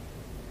see?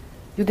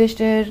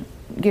 Yudhishthir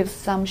gives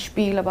some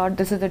spiel about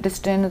this is the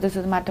distance, this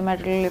is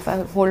mathematical, if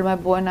I hold my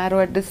bow and arrow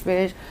at this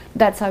way,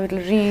 that's how it will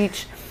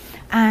reach.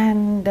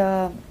 And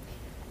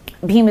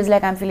Bhim is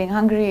like, I'm feeling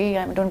hungry,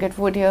 I don't get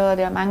food here,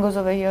 there are mangoes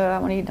over here, I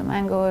want to eat the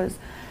mangoes.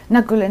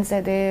 Nakul and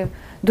Sahadev,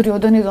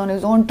 Duryodhan is on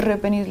his own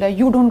trip and he's like,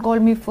 you don't call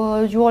me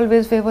first, you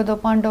always favor the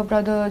Pandav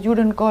brothers, you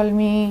didn't call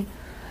me.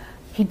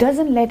 He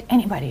doesn't let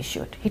anybody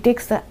shoot. He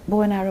takes the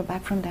bow and arrow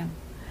back from them.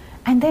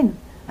 And then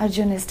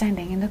Arjun is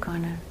standing in the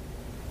corner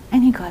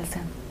and he calls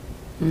him,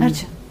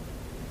 Arjun,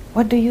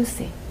 what do you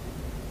see?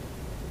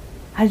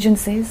 Arjun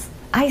says,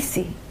 I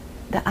see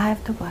the eye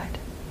of the bird.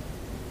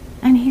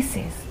 And he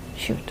says,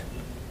 shoot.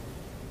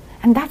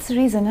 And that's the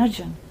reason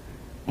Arjun,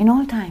 in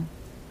all time,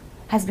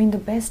 has been the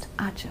best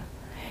archer.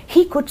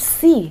 He could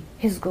see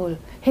his goal.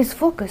 His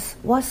focus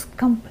was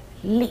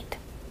complete.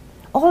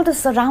 All the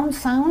surround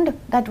sound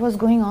that was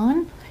going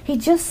on, he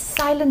just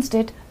silenced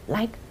it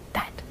like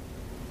that.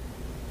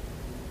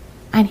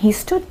 And he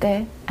stood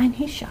there and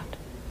he shot.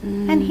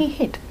 And he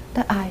hit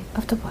the eye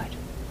of the bird.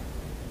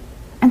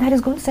 And that is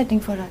goal setting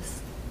for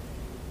us.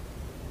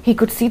 He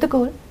could see the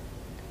goal.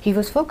 He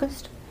was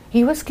focused.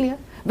 He was clear.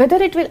 Whether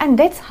it will, and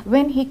that's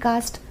when he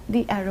cast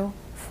the arrow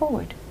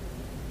forward.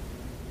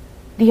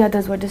 The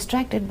others were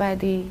distracted by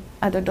the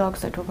other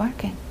dogs that were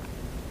barking.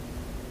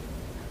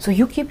 So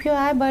you keep your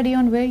eye, buddy,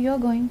 on where you're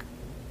going,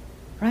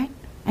 right?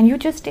 And you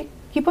just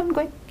keep on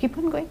going, keep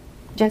on going.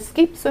 Just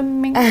keep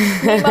swimming,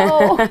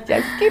 Nemo.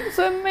 Just keep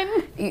swimming.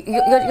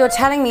 You're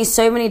telling me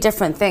so many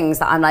different things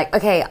that I'm like,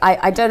 okay,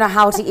 I don't know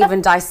how to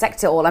even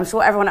dissect it all. I'm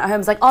sure everyone at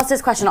home is like, ask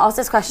this question.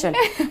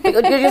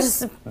 But you're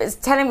just it's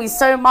telling me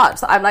so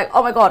much that I'm like,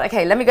 oh my God,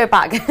 okay, let me go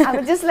back. I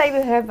would just like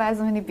to help as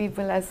many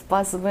people as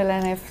possible.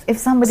 And if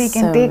somebody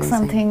can So take amazing.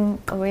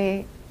 something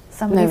away,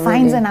 somebody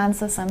finds an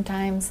answer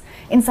sometimes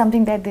in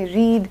something that they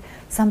read,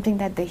 something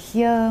that they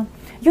hear.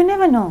 You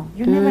never know.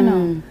 You never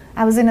know.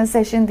 I was in a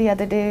session the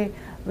other day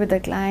with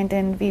a client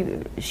and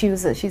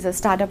she's a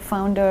startup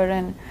founder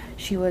and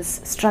she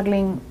was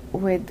struggling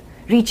with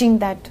reaching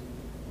that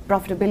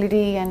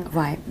profitability and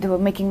Right. they were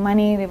making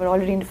money, they were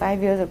already in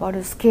 5 years about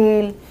to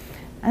scale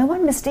And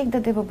one mistake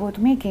that they were both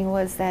making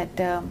was that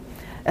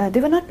they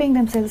were not paying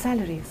themselves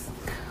salaries,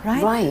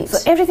 right? Right. So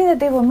everything that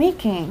they were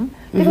making,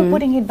 they were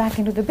putting it back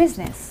into the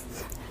business.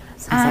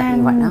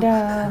 Sounds like me right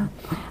now.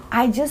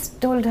 I just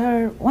told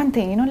her one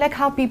thing, like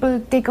how people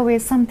take away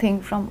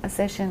something from a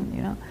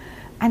session,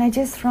 and I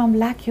just, from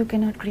lack you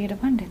cannot create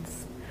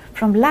abundance.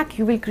 From lack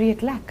you will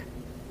create lack,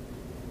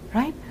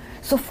 right?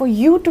 So for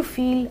you to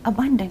feel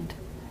abundant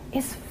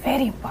is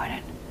very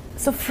important.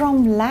 So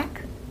from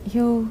lack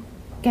you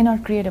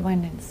cannot create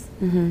abundance.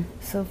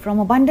 So from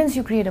abundance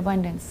you create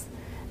abundance.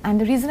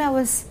 And the reason I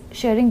was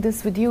sharing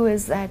this with you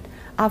is that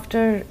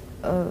after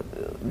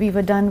we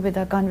were done with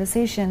our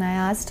conversation, I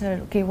asked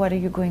her, okay, what are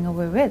you going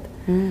away with?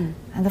 And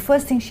the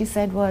first thing she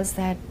said was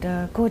that,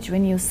 Coach,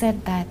 when you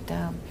said that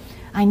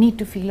I need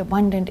to feel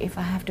abundant if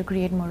I have to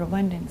create more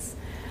abundance,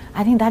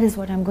 I think that is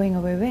what I'm going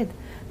away with,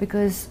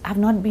 because I've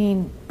not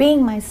been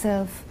paying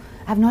myself,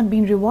 I've not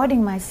been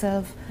rewarding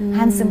myself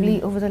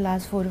handsomely over the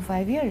last 4 to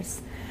 5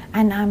 years.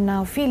 And I'm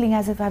now feeling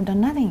as if I've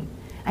done nothing.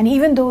 And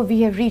even though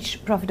we have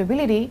reached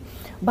profitability,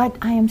 but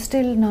I am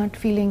still not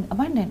feeling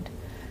abundant.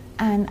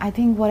 And I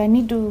think what I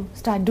need to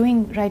start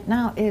doing right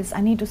now is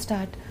I need to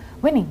start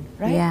winning,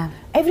 right? Yeah.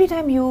 Every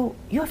time you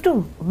have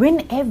to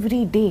win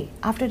every day.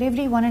 After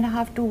every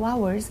 1.5, 2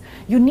 hours,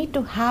 you need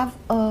to have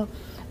a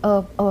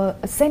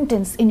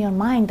sentence in your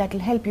mind that will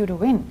help you to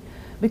win.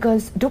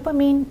 Because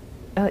dopamine,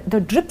 the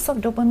drips of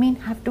dopamine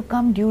have to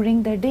come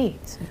during the day.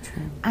 So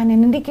true. And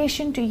an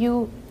indication to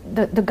you,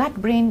 the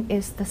gut brain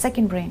is the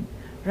second brain,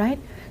 right?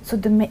 So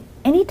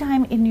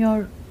anytime in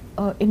your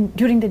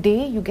during the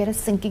day you get a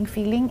sinking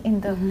feeling in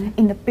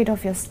the pit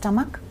of your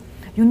stomach,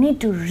 you need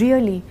to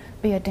really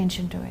pay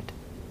attention to it.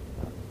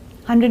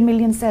 100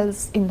 million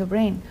cells in the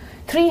brain,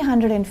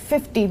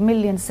 350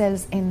 million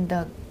cells in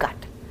the gut,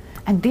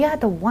 and they are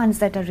the ones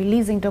that are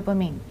releasing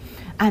dopamine,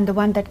 and the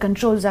one that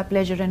controls our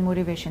pleasure and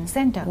motivation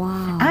center.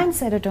 Wow. And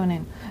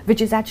serotonin, which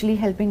is actually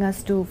helping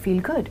us to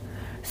feel good.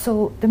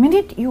 So the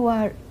minute you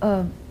are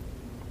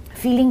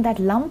feeling that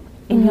lump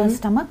in your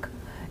stomach,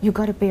 you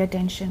got to pay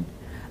attention.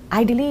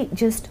 Ideally,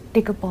 just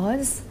take a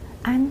pause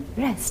and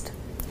rest.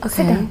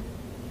 Okay.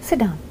 Sit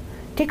down.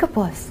 Take a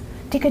pause.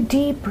 Take a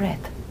deep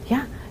breath.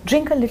 Yeah.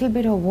 Drink a little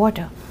bit of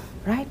water,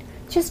 right?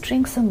 Just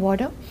drink some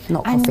water.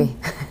 Not coffee.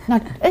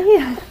 Not.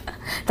 Yeah.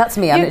 That's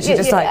me. I'm literally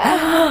just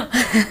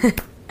like.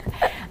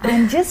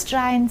 And just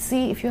try and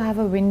see if you have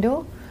a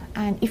window,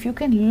 and if you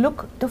can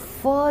look the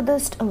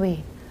furthest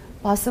away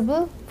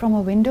possible from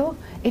a window,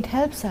 it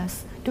helps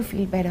us to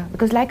feel better.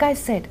 Because like I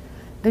said,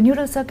 the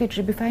neural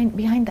circuitry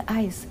behind the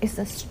eyes is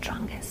the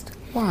strongest.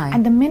 Why?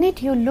 And the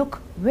minute you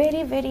look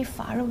very, very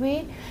far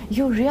away,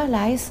 you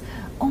realize,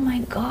 oh my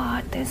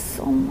God, there's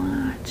so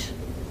much.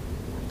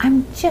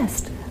 I'm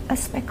just a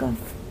speck of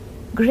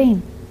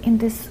grain in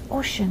this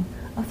ocean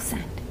of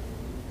sand.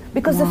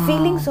 Because the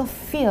feelings of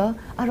fear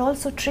are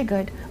also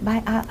triggered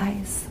by our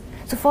eyes.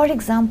 So for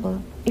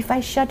example, if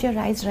I shut your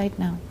eyes right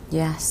now,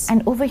 Yes.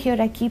 and over here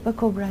I keep a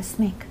cobra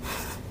snake,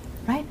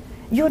 right?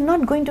 You're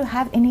not going to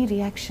have any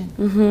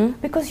reaction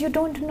because you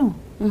don't know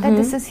that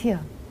this is here,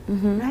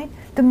 right?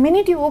 The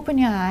minute you open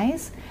your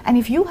eyes, and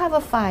if you have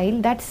a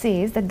file that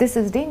says that this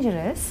is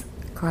dangerous,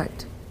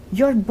 Correct.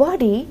 your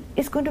body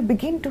is going to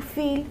begin to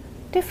feel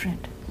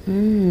different,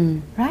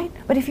 right?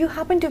 But if you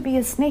happen to be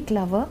a snake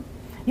lover,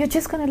 you're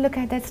just going to look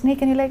at that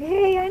snake and you're like,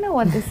 hey, I know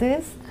what this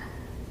is,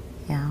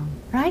 Yeah.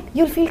 right?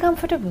 You'll feel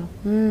comfortable.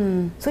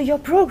 So your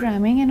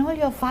programming and all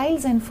your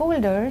files and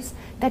folders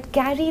that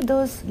carry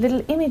those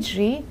little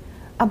imagery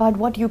about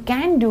what you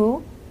can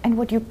do and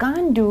what you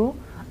can't do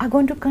are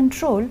going to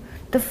control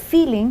the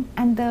feeling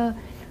and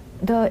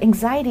the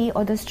anxiety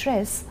or the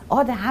stress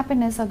or the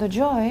happiness or the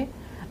joy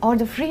or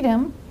the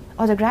freedom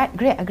or the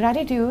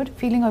gratitude,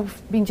 feeling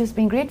of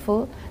being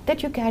grateful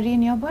that you carry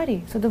in your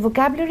body. So the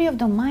vocabulary of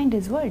the mind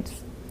is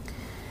words,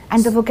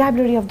 and the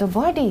vocabulary of the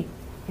body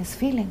is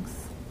feelings.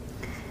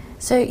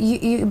 So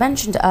you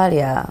mentioned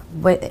earlier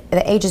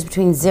the ages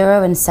between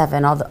 0 and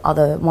 7 are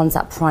the ones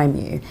that prime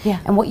you. Yeah.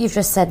 And what you've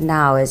just said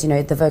now is,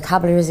 the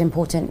vocabulary is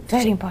important.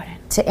 Very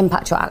important. To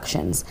impact your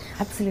actions.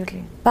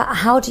 Absolutely. But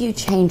how do you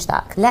change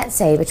that? Let's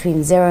say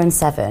between 0 and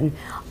 7,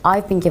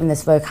 I've been given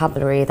this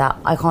vocabulary that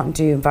I can't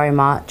do very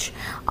much.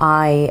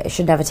 I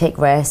should never take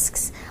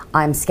risks.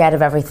 I'm scared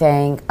of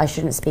everything. I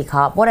shouldn't speak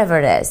up, whatever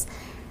it is.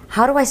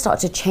 How do I start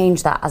to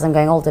change that as I'm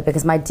going older?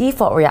 Because my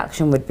default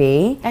reaction would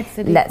be,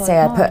 let's say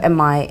I put in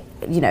my,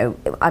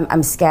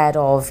 I'm scared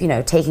of,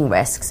 taking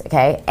risks,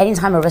 okay?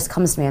 Anytime a risk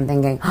comes to me, I'm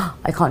thinking,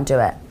 I can't do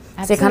it.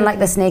 Absolutely. So kind of like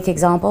the snake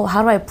example,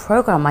 how do I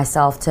program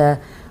myself to,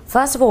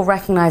 first of all,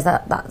 recognize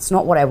that that's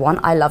not what I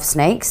want, I love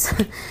snakes.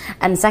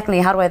 And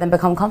secondly, how do I then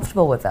become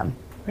comfortable with them?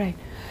 Right.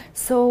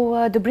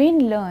 So the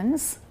brain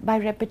learns by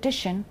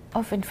repetition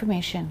of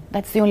information.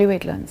 That's the only way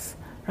it learns,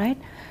 right?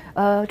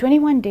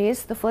 21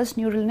 days, the first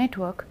neural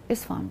network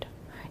is formed.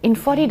 In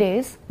 40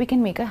 days, we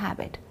can make a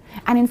habit.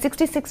 And in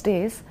 66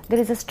 days, there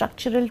is a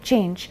structural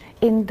change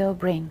in the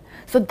brain.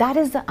 So that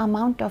is the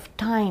amount of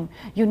time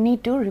you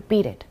need to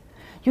repeat it.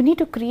 You need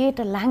to create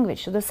a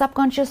language. So the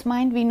subconscious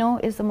mind, we know,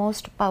 is the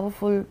most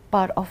powerful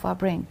part of our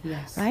brain,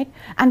 Yes. right?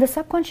 And the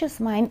subconscious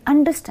mind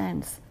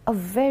understands a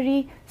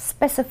very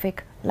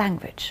specific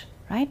language,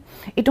 right?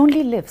 It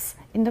only lives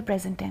in the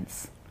present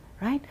tense,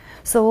 right?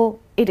 So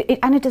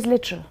and it is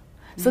literal.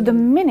 So the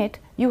minute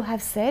you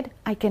have said,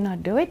 I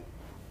cannot do it,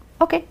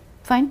 okay,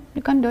 fine,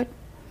 you can't do it.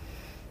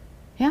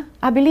 Yeah,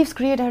 our beliefs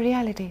create our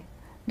reality,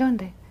 don't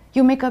they?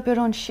 You make up your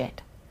own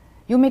shit.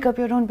 You make up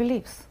your own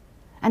beliefs.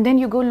 And then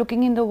you go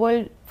looking in the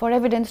world for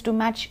evidence to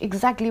match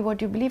exactly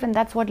what you believe, and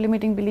that's what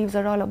limiting beliefs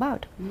are all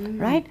about,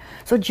 right?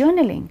 So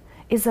journaling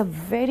is a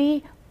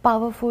very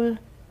powerful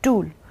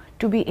tool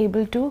to be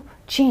able to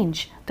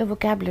change the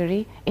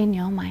vocabulary in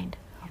your mind.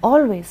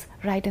 Always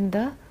write in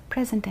the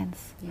present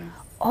tense. Yes.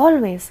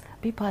 Always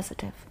be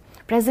positive.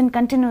 Present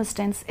continuous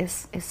tense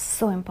is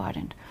so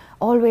important.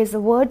 Always the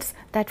words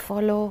that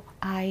follow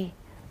I,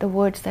 the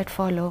words that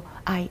follow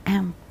I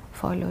am,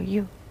 follow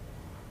you.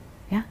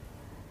 Yeah?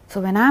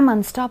 So when I'm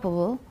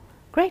unstoppable,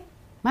 great.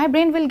 My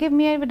brain will give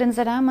me evidence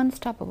that I'm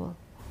unstoppable.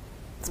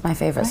 It's my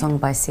favorite song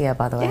by Sia,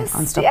 by the way, Yes,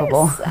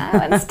 Unstoppable. Yes,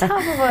 I'm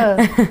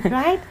unstoppable,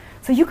 right?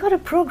 So you got to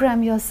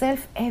program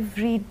yourself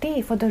every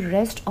day for the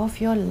rest of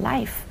your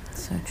life.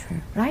 So true.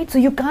 Right? So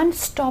you can't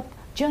stop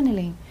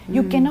journaling.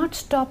 You cannot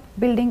stop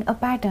building a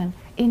pattern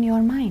in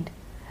your mind.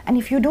 And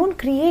if you don't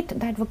create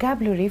that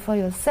vocabulary for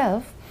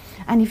yourself,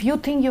 and if you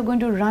think you're going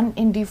to run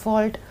in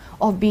default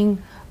of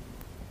being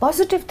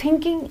positive,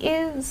 thinking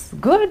is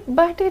good,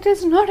 but it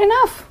is not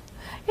enough.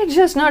 It's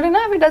just not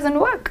enough. It doesn't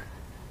work.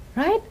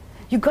 Right?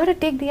 You got to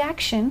take the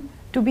action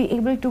to be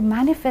able to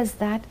manifest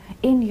that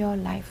in your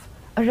life.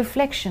 A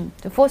reflection.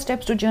 The 4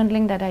 steps to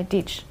journaling that I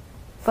teach.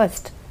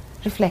 First,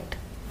 reflect.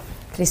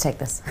 Please take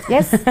this.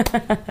 Yes?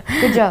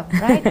 Good job,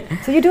 right?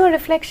 So you do a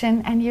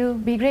reflection and you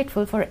be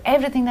grateful for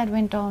everything that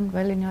went on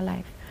well in your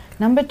life.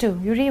 Number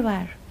 2, you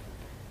rewire.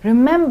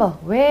 Remember,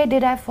 where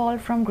did I fall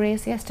from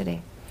grace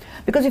yesterday?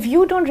 Because if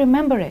you don't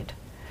remember it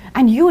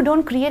and you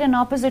don't create an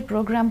opposite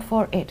program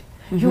for it,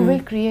 you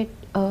will create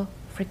a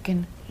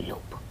freaking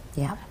loop.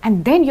 Yeah.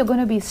 And then you're going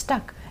to be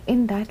stuck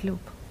in that loop.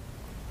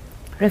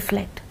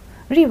 Reflect,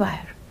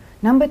 rewire.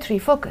 Number 3,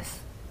 focus.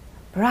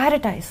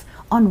 Prioritize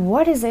on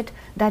what is it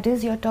that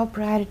is your top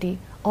priority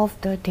of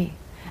the day.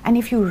 And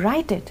if you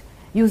write it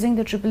using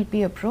the triple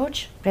P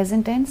approach,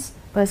 present tense,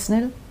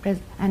 personal,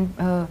 and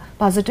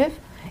positive,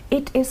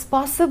 it is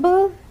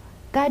possible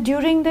that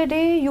during the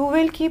day you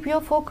will keep your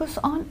focus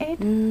on it.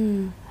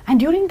 And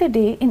during the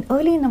day,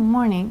 early in the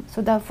morning,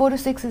 so the 4 to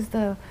 6 is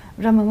the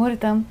Brahma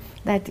Muhurtam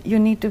that you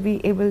need to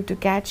be able to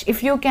catch.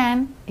 If you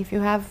can, if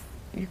you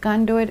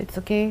can't do it, it's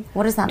okay.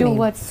 What does that do mean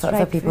what's for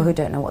right people who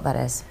don't know what that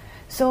is?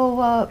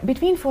 So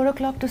between 4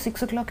 o'clock to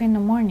 6 o'clock in the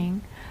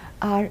morning,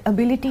 our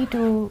ability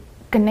to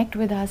connect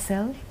with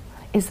ourselves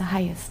is the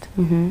highest,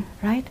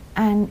 right?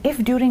 And if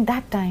during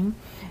that time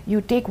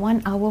you take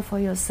 1 hour for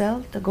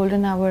yourself, the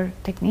golden hour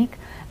technique,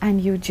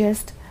 and you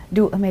just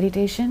do a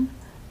meditation,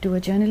 do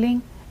a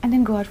journaling, and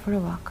then go out for a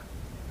walk,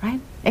 right?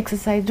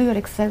 Exercise, do your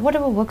exercise,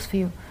 whatever works for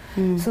you.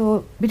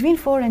 So between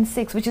 4 and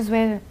 6, which is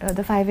where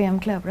the 5 a.m.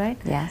 club, right?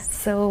 Yes.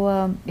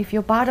 So if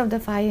you're part of the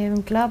 5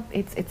 a.m. club,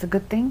 it's a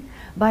good thing,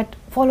 but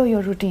follow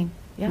your routine.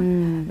 Yeah,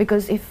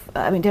 because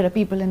there are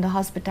people in the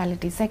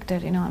hospitality sector.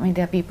 There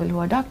are people who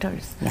are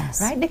doctors. Yes.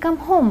 Right. They come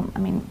home.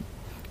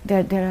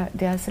 There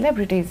are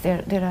celebrities.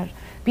 There are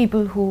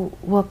people who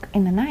work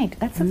in the night.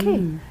 That's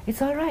okay.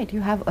 It's all right. You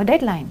have a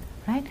deadline.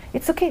 Right.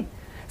 It's okay.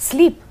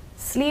 Sleep.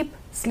 Sleep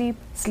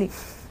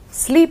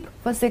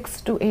for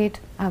 6 to 8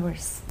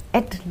 hours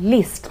at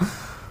least.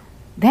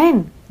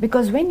 Then,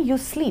 because when you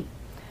sleep,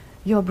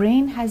 your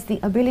brain has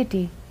the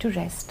ability to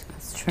rest,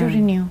 to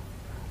renew,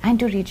 and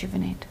to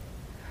rejuvenate.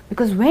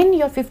 Because when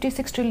your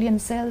 56 trillion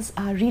cells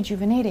are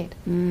rejuvenated,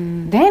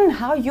 then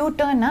how you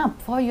turn up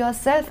for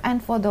yourself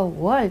and for the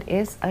world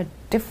is a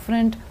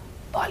different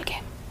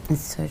ballgame.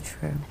 It's so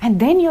true. And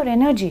then your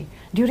energy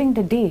during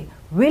the day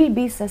will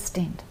be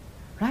sustained,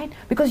 right?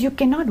 Because you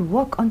cannot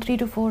work on 3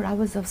 to 4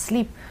 hours of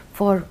sleep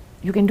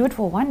you can do it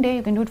for 1 day,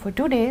 you can do it for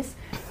 2 days,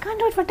 you can't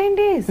do it for 10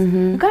 days,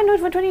 you can't do it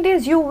for 20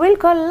 days, you will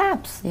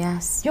collapse.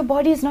 Yes. Your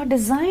body is not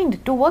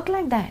designed to work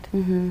like that.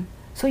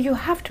 So you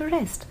have to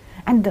rest.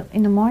 And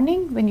in the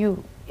morning,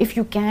 if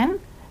you can,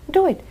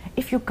 do it.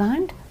 If you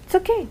can't, it's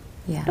okay.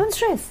 Yeah. Don't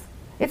stress.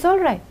 It's all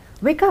right.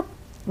 Wake up.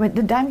 When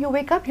the time you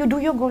wake up, you do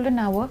your golden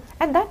hour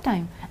at that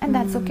time. And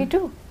that's okay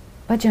too.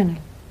 But journal.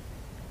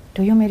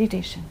 Do your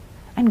meditation.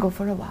 And go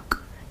for a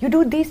walk. You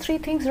do these 3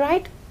 things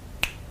right,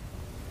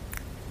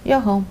 you're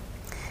home.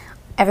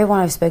 Everyone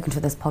I've spoken to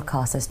this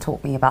podcast has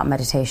taught me about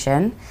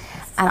meditation.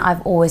 Yes. And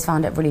I've always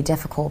found it really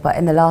difficult. But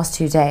in the last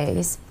 2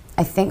 days,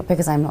 I think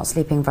because I'm not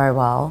sleeping very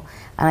well,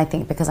 and I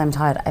think because I'm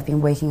tired, I've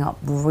been waking up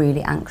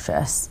really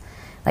anxious,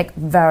 like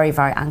very,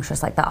 very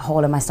anxious, like that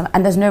hole in my stomach.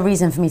 And there's no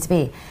reason for me to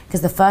be,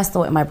 because the first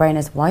thought in my brain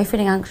is, why are you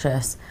feeling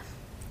anxious?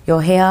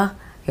 You're here,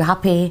 you're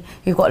happy,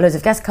 you've got loads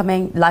of guests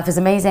coming, life is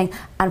amazing,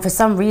 and for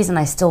some reason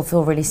I still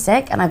feel really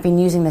sick, and I've been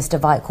using this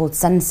device called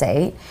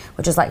Sensate,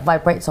 which is like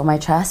vibrates on my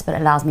chest but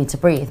allows me to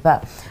breathe.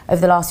 But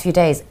over the last few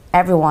days,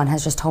 everyone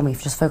has just told me,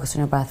 just focus on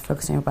your breath,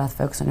 focus on your breath,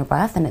 focus on your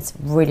breath, and it's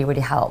really,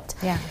 really helped.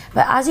 Yeah.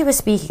 But as you were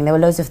speaking, there were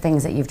loads of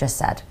things that you've just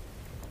said.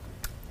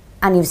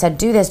 And you've said,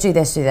 do this, do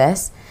this, do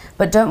this,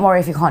 but don't worry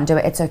if you can't do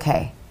it, it's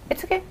okay.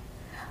 It's okay.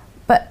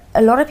 But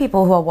a lot of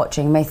people who are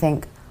watching may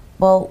think,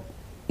 well,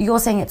 you're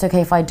saying it's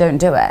okay if I don't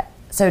do it.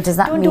 So does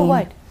that mean... Don't do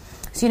what?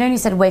 So you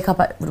said wake up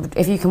at,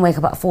 if you can wake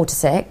up at 4 to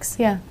 6,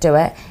 Yeah. do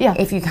it. Yeah.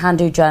 If you can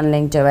do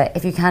journaling, do it.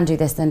 If you can do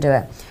this, then do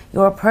it.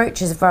 Your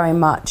approach is very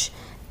much,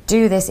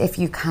 do this if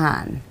you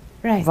can.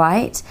 Right.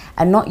 Right?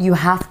 And not you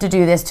have to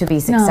do this to be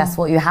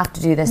successful, you have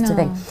to do this to No.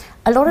 think.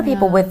 A lot of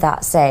people with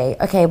that say,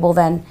 okay, well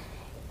then,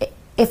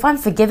 if I'm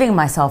forgiving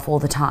myself all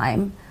the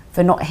time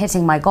for not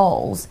hitting my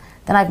goals,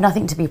 then I have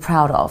nothing to be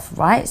proud of,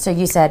 right? So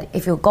you said,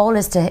 if your goal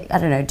is to, I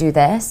don't know, do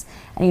this,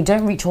 and you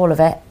don't reach all of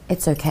it,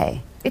 it's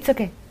okay. It's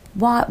okay.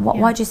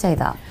 Why'd you say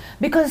that?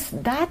 Because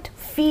that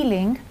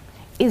feeling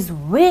is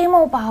way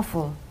more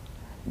powerful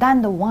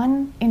than the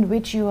one in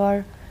which you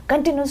are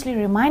continuously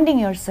reminding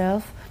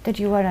yourself that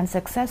you are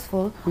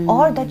unsuccessful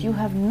or that you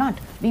have not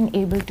been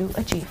able to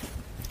achieve.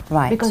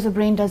 Right. Because the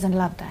brain doesn't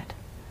love that.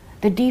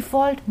 The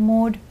default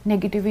mode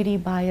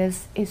negativity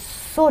bias is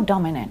so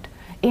dominant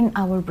in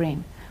our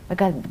brain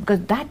because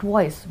that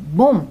voice,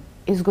 boom,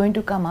 is going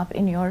to come up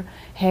in your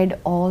head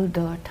all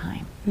the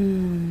time.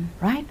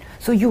 Right?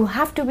 So you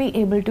have to be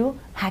able to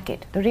hack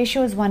it. The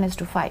ratio is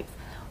 1:5.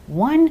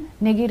 One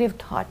negative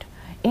thought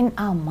in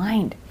our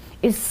mind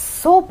is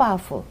so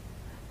powerful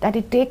that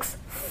it takes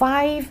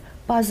 5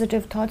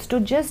 positive thoughts to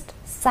just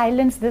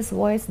silence this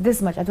voice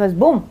this much. Otherwise,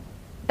 boom,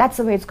 that's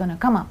the way it's going to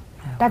come up.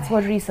 That's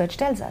what research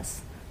tells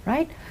us.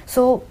 Right?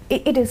 So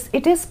it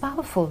is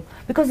powerful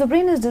because the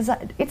brain is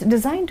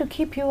designed to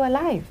keep you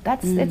alive.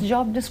 That's its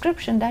job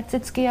description. That's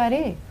its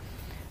KRA.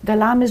 The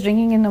alarm is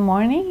ringing in the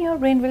morning, your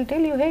brain will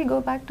tell you, hey,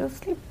 go back to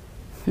sleep.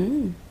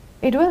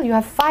 It will. You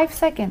have 5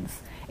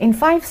 seconds. In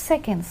 5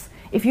 seconds,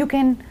 if you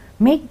can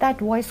make that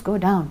voice go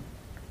down,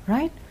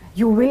 right,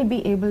 you will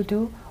be able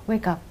to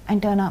wake up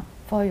and turn up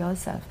for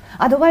yourself.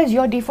 Otherwise,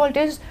 your default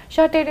is,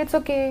 shut it, it's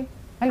okay,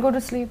 I'll go to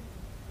sleep.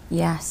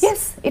 Yes.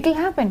 Yes, it'll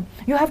happen.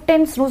 You have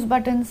 10 snooze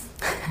buttons.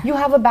 You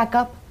have a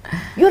backup.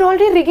 You're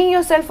already rigging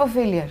yourself for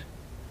failure.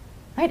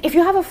 Right? If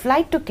you have a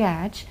flight to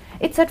catch,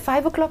 it's at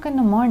 5 o'clock in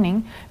the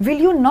morning. Will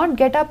you not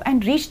get up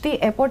and reach the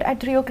airport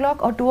at 3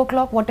 o'clock or 2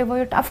 o'clock, whatever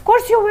you're... Of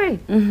course you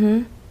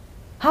will.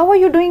 How are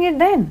you doing it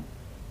then?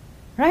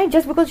 Right?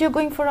 Just because you're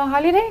going for a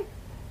holiday?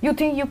 You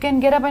think you can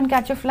get up and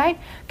catch a flight?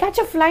 Catch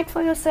a flight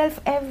for yourself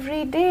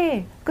every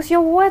day because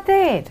you're worth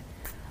it.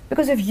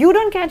 Because if you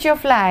don't catch your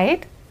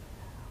flight,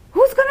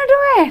 who's going to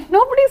do it?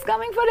 Nobody's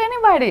coming for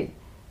anybody.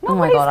 Nobody's oh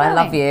my God, coming.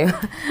 I love you.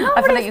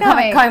 I feel like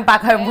you're coming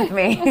back home with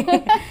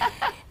me.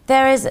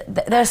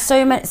 There's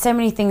so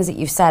many things that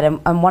you've said,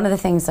 and one of the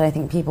things that I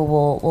think people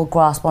will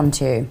grasp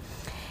onto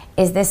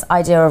is this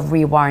idea of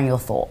rewiring your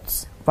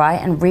thoughts, right?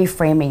 And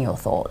reframing your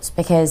thoughts.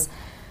 Because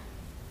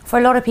for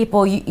a lot of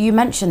people, you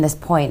mentioned this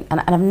point,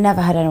 and I've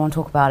never heard anyone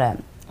talk about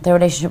it. The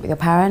relationship with your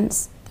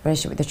parents, the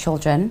relationship with your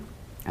children,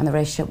 and the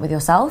relationship with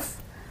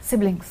yourself.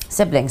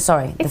 Siblings,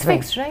 sorry. It's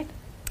fixed, right?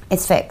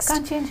 It's fixed.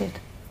 Can't change it.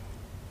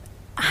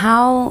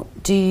 How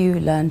do you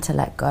learn to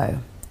let go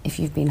if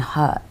you've been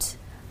hurt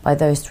by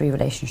those 3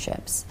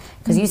 relationships?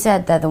 Because you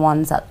said they're the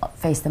ones that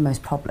face the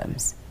most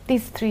problems.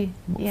 These 3,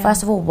 yeah.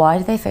 First of all, why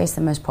do they face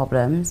the most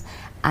problems?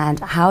 And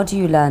how do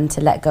you learn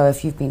to let go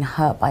if you've been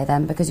hurt by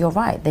them? Because you're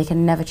right, they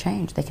can never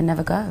change, they can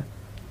never go.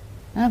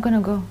 They're not going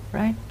to go,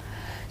 right?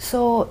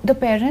 So the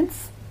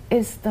parents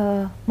is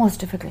the most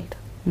difficult,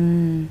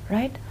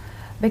 right?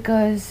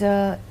 Because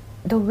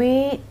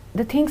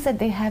the things that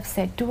they have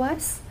said to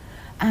us,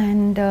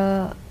 and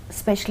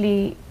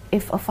especially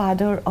if a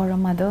father or a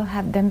mother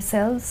have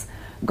themselves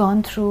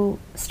gone through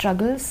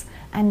struggles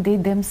and they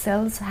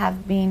themselves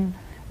have been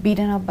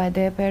beaten up by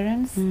their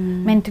parents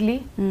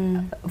mentally,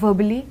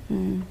 verbally,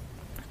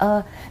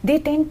 they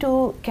tend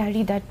to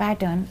carry that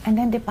pattern and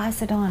then they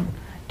pass it on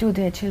to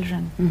their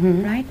children,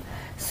 right?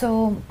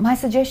 So my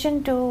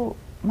suggestion to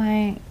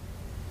my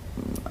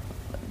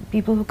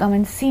people who come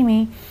and see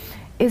me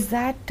is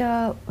that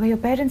where your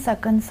parents are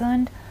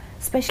concerned,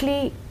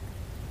 especially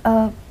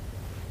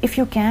if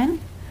you can,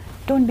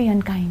 don't be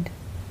unkind.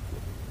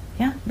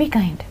 Yeah, be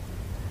kind.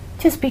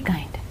 Just be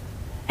kind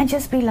and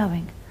just be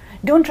loving.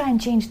 Don't try and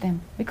change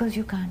them because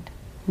you can't.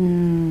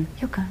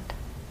 You can't.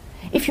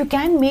 If you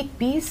can make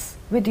peace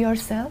with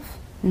yourself,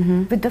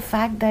 with the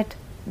fact that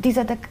these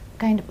are the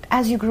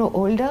as you grow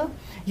older,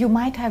 you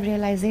might have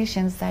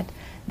realizations that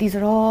these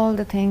are all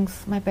the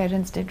things my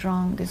parents did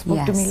wrong. They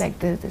spoke to me like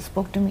this, they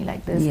spoke to me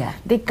like this. Yeah.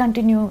 They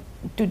continue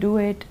to do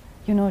it,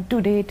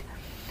 to date,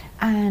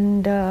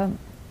 and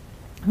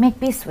make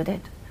peace with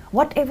it.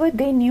 Whatever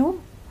they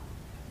knew,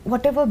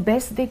 whatever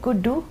best they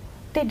could do,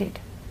 they did.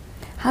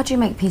 How do you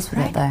make peace with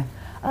it though?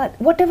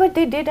 Whatever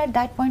they did at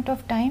that point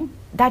of time,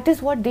 that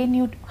is what they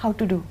knew how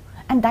to do.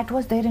 And that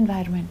was their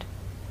environment.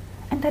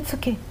 And that's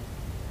okay.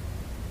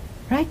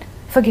 Right?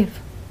 Forgive.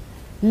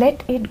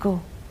 Let it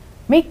go.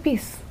 Make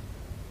peace.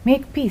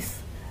 Make peace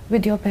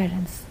with your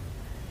parents.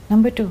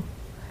 Number 2,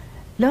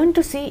 learn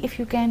to see if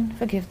you can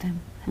forgive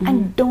them.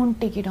 And don't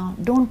take it on.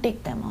 Don't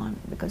take them on.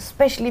 Because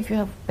especially if you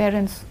have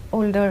parents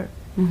older,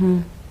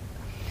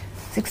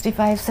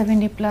 65,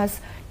 70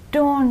 plus,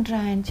 don't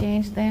try and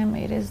change them.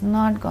 It is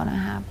not going to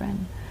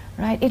happen.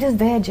 Right? It is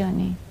their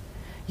journey.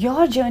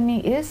 Your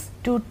journey is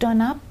to turn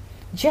up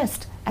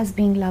just as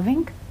being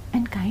loving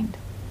and kind.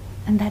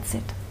 And that's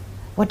it.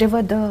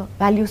 Whatever the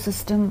value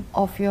system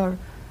of your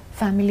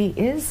family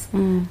is,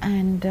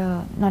 and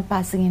not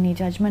passing any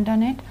judgment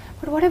on it,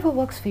 but whatever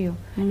works for you.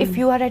 If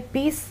you are at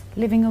peace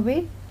living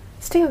away,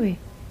 stay away.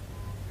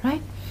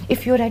 Right?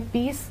 If you're at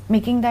peace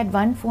making that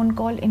one phone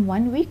call in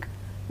 1 week,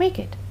 make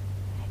it.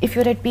 If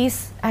you're at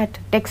peace at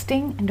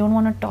texting and don't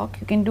want to talk,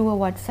 you can do a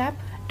WhatsApp,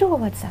 do a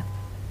WhatsApp.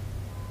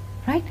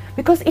 Right?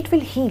 Because it will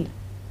heal.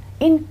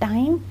 In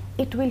time,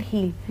 it will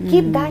heal.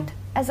 Keep that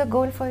as a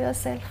goal for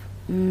yourself.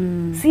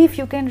 See if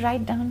you can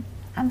write down,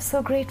 I'm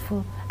so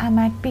grateful, I'm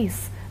at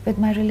peace with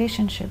my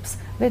relationships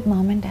with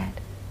mom and dad.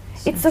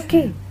 It's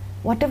okay. True.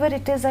 Whatever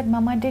it is that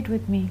mama did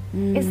with me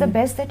is the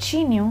best that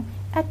she knew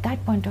at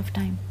that point of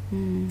time.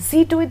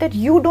 See to it that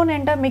you don't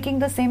end up making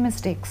the same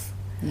mistakes.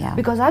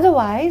 Because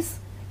otherwise,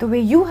 the way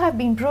you have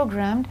been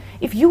programmed,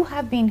 if you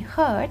have been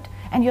hurt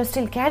and you're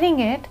still carrying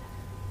it,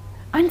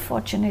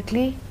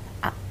 unfortunately,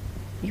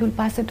 you'll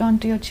pass it on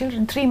to your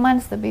children. 3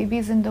 months, the baby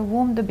is in the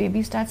womb, the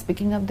baby starts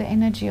picking up the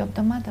energy of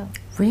the mother.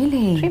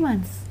 Really? 3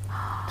 months.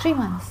 3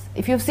 months.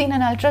 If you've seen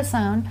an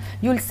ultrasound,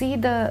 you'll see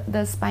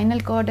the spinal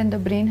cord and the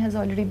brain has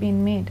already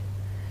been made.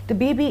 The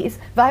baby is,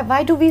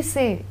 why do we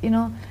say,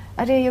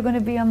 Arey, you're going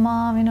to be a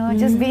mom,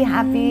 just be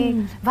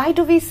happy. Why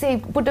do we say,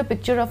 put a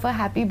picture of a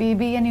happy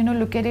baby and,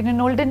 look at it? In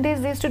olden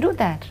days, they used to do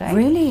that, right?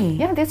 Really?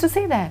 Yeah, they used to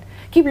say that.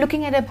 Keep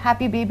looking at a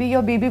happy baby,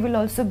 your baby will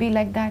also be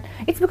like that.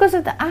 It's because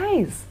of the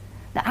eyes.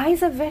 The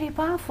eyes are very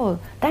powerful.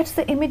 That's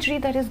the imagery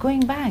that is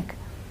going back.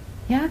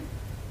 Yeah?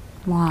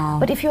 Wow.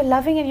 But if you're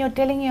loving and you're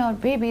telling your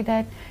baby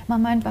that,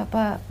 Mama and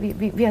Papa,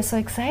 we are so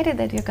excited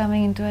that you're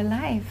coming into our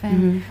life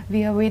and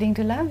we are waiting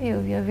to love you,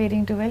 we are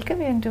waiting to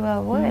welcome you into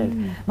our world.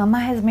 Mama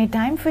has made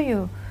time for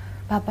you.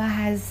 Papa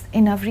has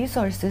enough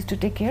resources to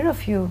take care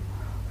of you,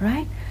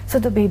 right? So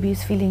the baby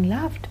is feeling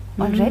loved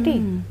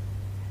already.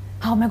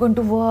 How am I going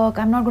to work?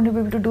 I'm not going to be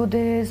able to do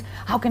this.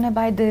 How can I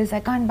buy this?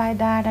 I can't buy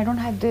that. I don't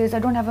have this. I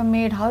don't have a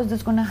maid. How is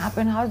this going to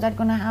happen? How is that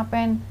going to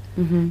happen?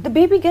 The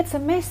baby gets a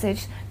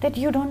message that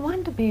you don't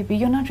want the baby.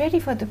 You're not ready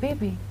for the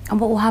baby. And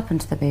what will happen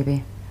to the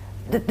baby?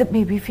 The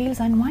baby feels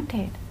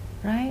unwanted,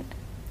 right?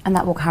 And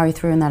that will carry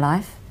through in their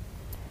life?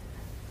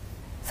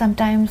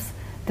 Sometimes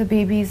the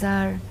babies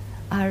are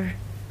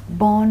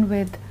born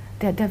with,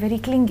 they're very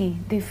clingy.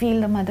 They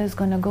feel the mother is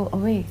going to go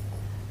away,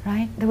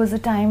 right? There was a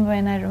time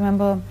when I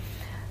remember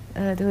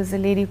there was a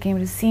lady who came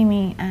to see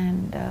me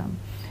and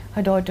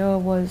her daughter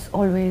was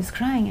always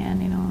crying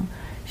and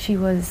she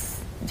was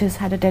just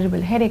had a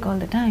terrible headache all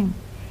the time.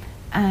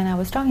 And I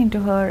was talking to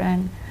her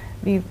and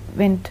we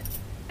went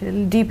a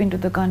little deep into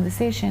the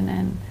conversation,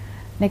 and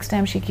next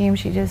time she came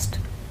she just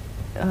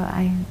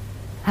I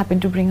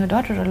happened to bring her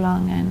daughter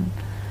along, and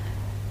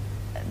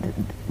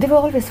they were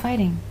always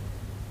fighting,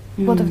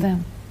 both of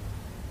them.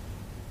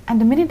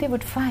 And the minute they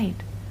would fight,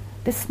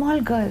 this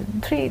small girl,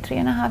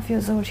 3.5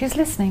 years old, she's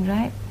listening,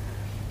 right?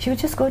 She would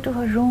just go to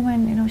her room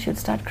and she would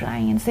start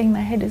crying and saying,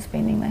 my head is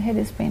paining, my head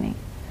is paining.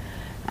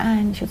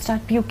 And she would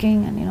start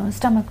puking and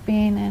stomach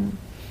pain,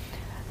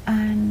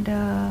 and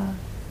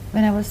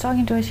when I was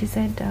talking to her, she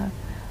said,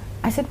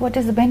 I said, what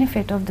is the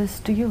benefit of this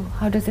to you?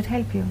 How does it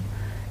help you?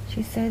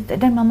 She said,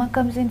 then Mama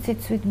comes and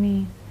sits with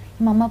me.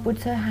 Mama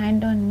puts her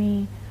hand on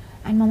me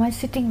and Mama is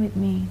sitting with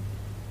me.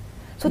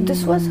 So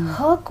this was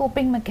her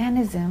coping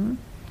mechanism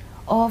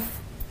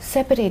of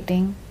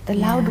separating the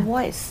loud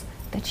voice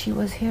that she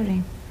was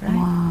hearing, right?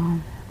 Wow.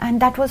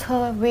 And that was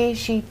her way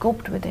she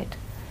coped with it.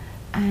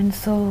 And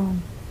so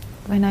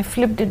when I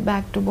flipped it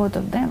back to both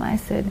of them, I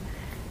said,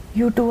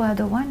 you two are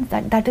the ones.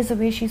 That is the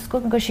way she's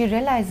coping, because she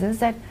realizes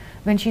that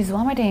when she's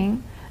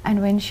vomiting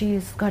and when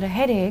she's got a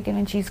headache and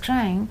when she's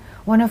crying,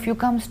 one of you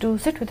comes to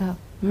sit with her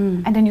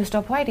and then you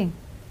stop fighting.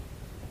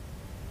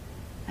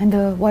 And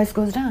the voice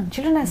goes down.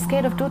 Children are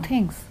scared of two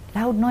things,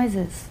 loud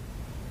noises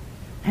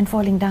and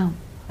falling down.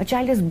 A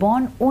child is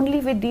born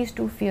only with these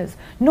two fears.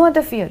 No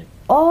other fear.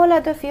 All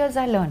other fears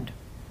are learned.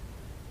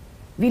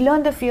 We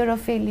learn the fear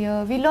of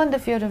failure, we learn the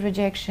fear of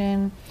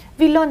rejection,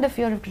 we learn the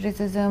fear of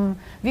criticism,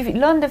 we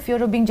learn the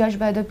fear of being judged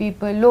by the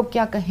people, log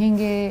kya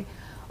kahenge,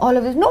 all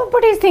of this.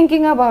 Nobody is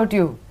thinking about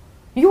you.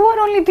 You are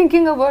only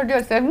thinking about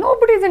yourself.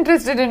 Nobody is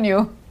interested in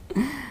you.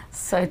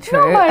 So true.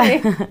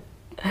 Nobody.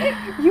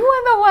 You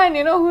are the one,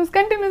 who's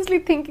continuously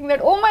thinking that,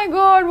 oh my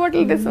God, what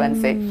will this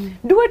one say?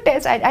 Do a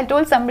test. I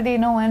told somebody,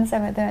 once,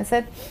 I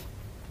said,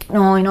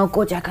 no,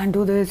 coach, I can't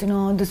do this,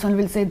 this one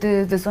will say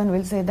this one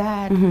will say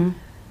that.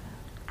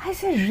 I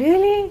said,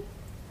 really?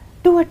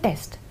 Do a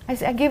test.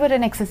 I gave her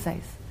an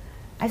exercise.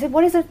 I said,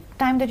 what is the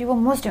time that you were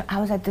most... I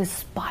was at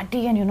this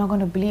party and you're not going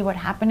to believe what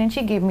happened. And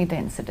she gave me the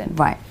incident.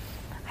 Right.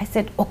 I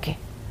said, okay,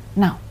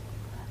 now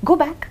go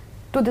back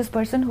to this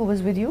person who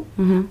was with you.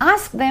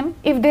 Ask them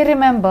if they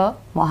remember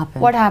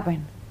what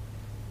happened.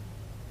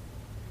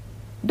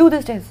 Do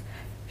this test.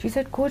 She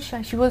said, Coach,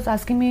 she was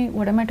asking me,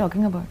 what am I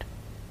talking about?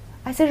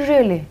 I said,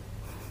 really?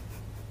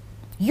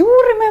 You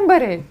remember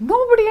it.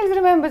 Nobody else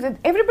remembers it.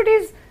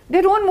 Everybody's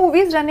their own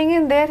movies running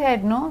in their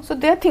head, no? So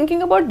they're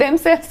thinking about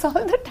themselves all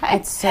the time.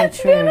 It's so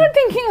true. They're not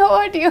thinking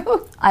about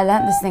you. I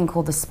learned this thing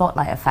called the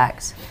spotlight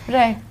effect.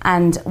 Right.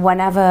 And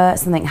whenever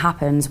something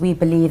happens, we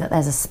believe that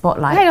there's a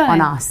spotlight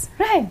on us.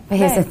 Right. But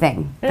here's the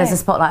thing. There's a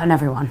spotlight on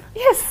everyone.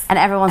 Yes. And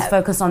everyone's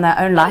focused on their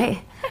own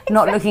light.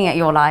 Not looking at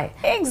your light.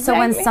 Exactly. So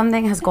when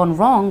something has gone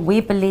wrong, we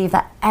believe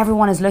that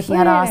everyone is looking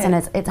at us and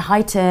it's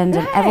heightened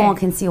and everyone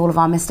can see all of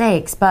our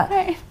mistakes. But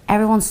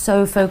everyone's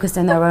so focused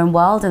in their own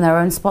world and their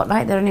own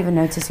spotlight, they don't even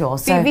notice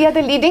yours. So we are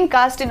the leading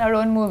cast in our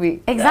own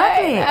movie.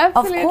 Exactly. Right?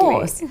 Of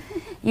course.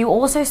 You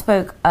also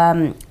spoke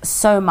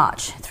so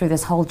much through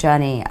this whole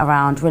journey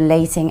around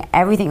relating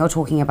everything you're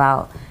talking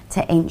about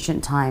to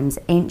ancient times,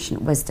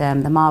 ancient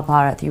wisdom, the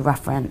Mahabharata you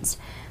referenced.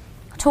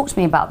 Talk to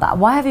me about that.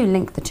 Why have you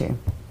linked the two?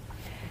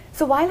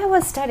 So while I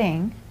was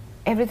studying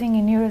everything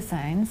in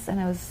neuroscience and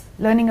I was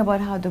learning about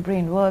how the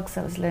brain works,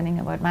 I was learning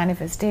about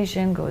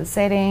manifestation, goal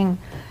setting,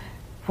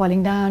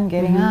 falling down,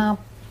 getting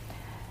up,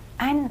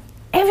 and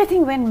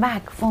everything went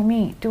back for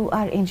me to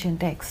our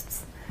ancient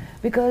texts.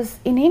 Because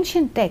in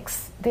ancient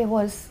texts, there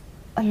was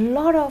a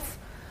lot of,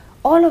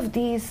 all of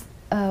these,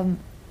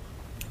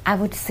 I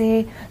would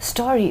say,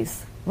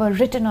 stories were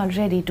written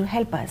already to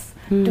help us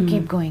to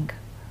keep going,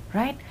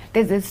 right?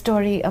 There's this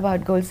story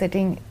about goal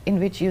setting in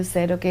which you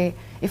said, okay,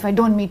 if I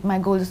don't meet my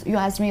goals, you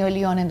asked me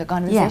early on in the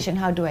conversation,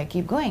 how do I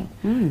keep going,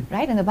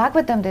 right? In the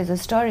Bhagavatam, there's a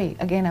story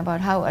again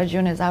about how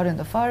Arjuna is out in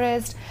the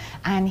forest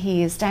and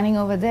he is standing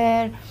over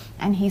there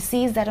and he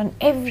sees that on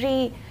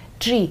every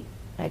tree,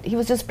 right? He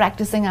was just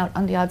practicing out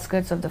on the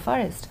outskirts of the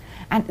forest.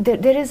 And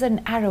there is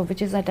an arrow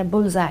which is at a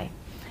bullseye.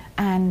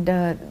 And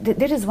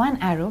there is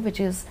one arrow which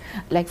is,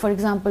 like for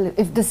example,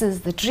 if this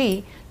is the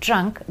tree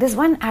trunk, there's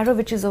one arrow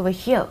which is over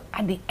here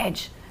at the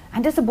edge.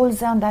 And there's a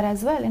bullseye on that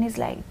as well. And he's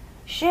like,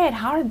 shit,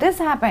 how did this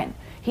happen?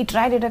 He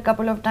tried it a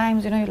couple of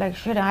times, you're like,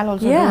 shit, I'll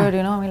also do it,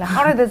 He's like,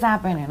 how did this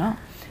happen,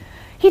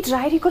 He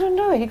tried, he couldn't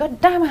do it. He got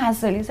damn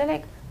hassle. He said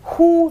like,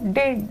 who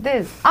did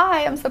this?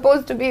 I am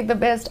supposed to be the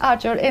best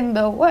archer in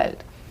the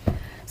world.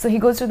 So he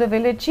goes to the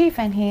village chief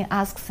and he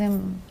asks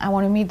him, I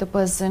want to meet the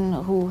person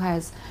who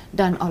has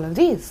done all of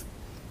these.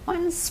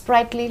 One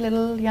sprightly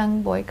little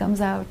young boy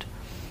comes out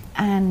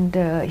and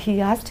he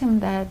asked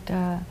him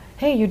that,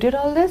 hey, you did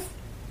all this?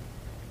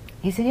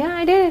 He said, yeah,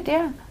 I did it,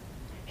 yeah.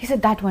 He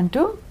said, that one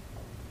too?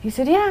 He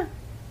said, yeah.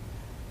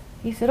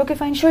 He said, okay,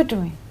 fine, show it to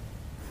me.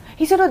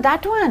 He said, oh,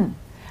 that one.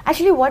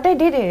 Actually, what I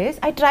did is,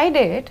 I tried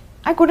it,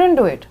 I couldn't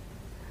do it.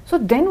 So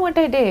then what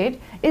I did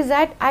is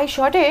that I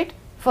shot it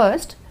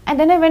first and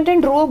then I went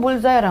and drew a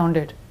bullseye around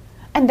it.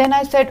 And then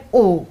I said,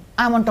 oh,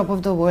 I'm on top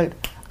of the world.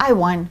 I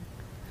won.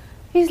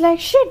 He's like,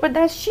 shit, but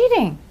that's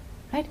cheating,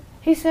 right?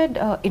 He said,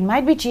 it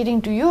might be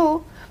cheating to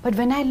you, but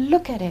when I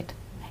look at it,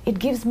 it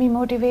gives me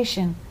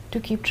motivation to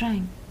keep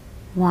trying.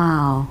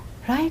 Wow.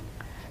 Right?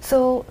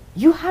 So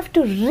you have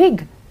to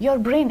rig your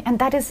brain, and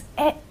that is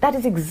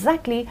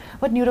exactly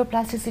what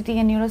neuroplasticity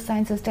and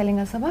neuroscience is telling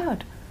us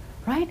about,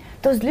 right?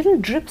 Those little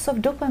drips of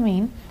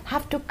dopamine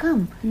have to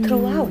come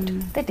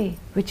throughout the day,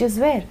 which is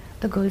where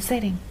the goal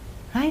setting,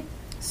 right?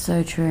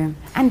 So true.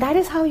 And that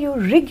is how you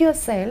rig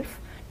yourself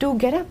to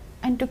get up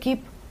and to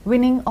keep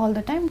winning all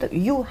the time.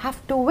 You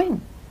have to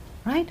win,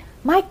 right?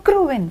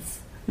 Micro wins,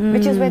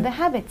 which is where the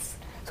habits.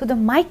 So the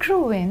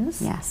micro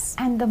wins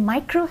and the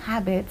micro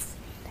habits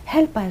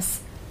help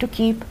us to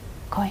keep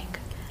going.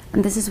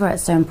 And this is where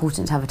it's so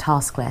important to have a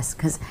task list,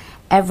 because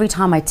every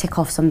time I tick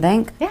off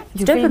something,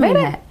 it's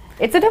dopamine hit.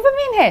 It's a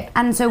dopamine hit.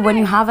 And so when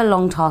you have a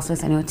long task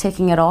list and you're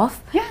ticking it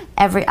off,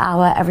 every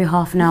hour, every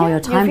half an hour, you're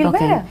time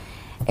blocking.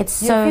 It's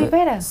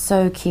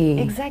so key.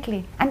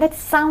 Exactly. And that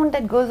sound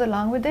that goes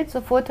along with it,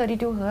 so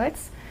 432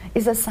 hertz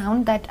is a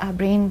sound that our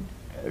brain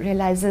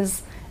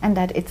realizes and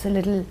that it's a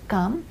little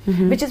calm,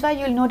 which is why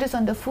you'll notice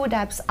on the food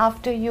apps,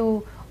 after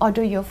you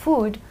order your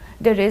food,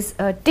 there is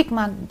a tick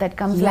mark that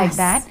comes like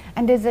that,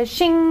 and there's a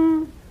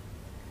shing.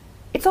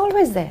 It's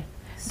always there.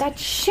 That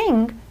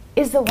shing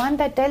is the one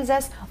that tells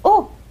us,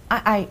 oh,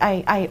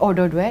 I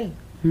ordered well.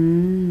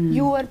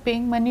 You are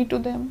paying money to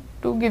them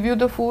to give you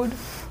the food.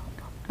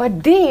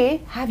 But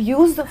they have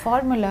used the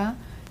formula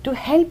to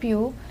help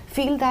you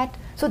feel that.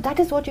 So that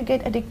is what you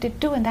get addicted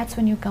to, and that's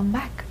when you come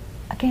back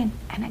again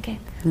and again.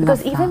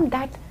 Because even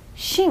that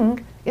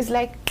shing is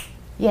like,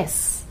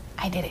 yes,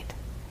 I did it.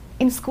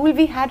 In school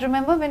we had,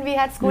 remember when we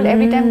had school,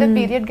 every time the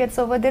period gets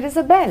over, there is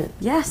a bell.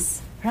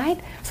 Yes. Right?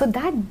 So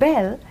that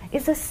bell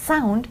is a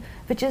sound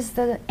which is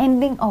the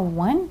ending of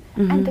one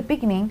and the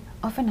beginning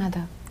of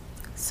another.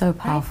 So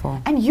powerful.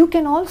 Right? And you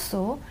can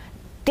also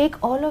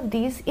take all of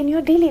these in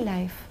your daily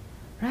life.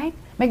 right?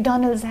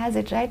 McDonald's has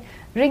it, right?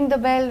 Ring the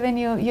bell when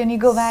you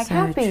go back So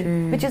happy,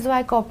 true. which is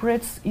why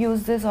corporates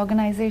use this,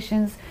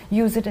 organizations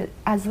use it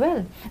as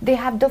well. They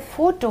have the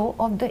photo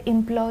of the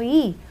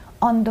employee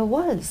on the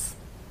walls,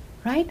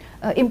 right?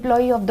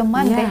 Employee of the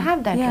month, they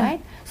have that,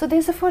 right? So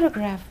there's a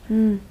photograph.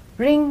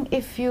 Ring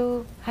if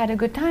you had a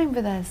good time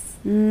with us,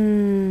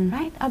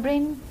 right? Our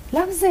brain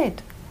loves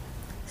it.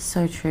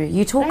 So true.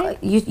 You talk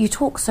Right? you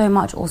talk so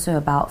much also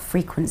about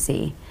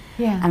frequency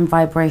Yeah. and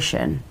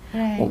vibration.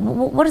 Right.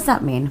 What does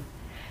that mean?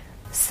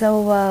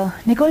 So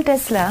Nikola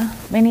Tesla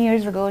many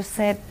years ago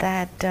said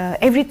that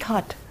every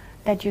thought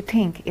that you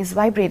think is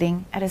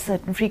vibrating at a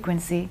certain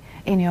frequency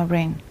in your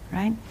brain,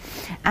 right?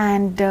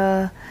 And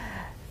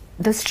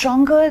the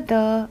stronger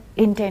the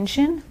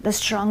intention, the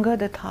stronger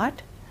the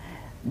thought,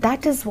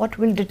 that is what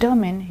will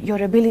determine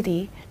your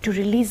ability to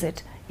release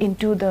it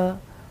into the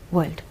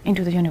world,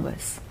 into the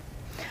universe.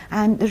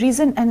 And the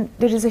reason, and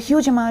there is a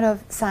huge amount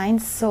of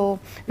science, so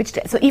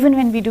even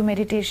when we do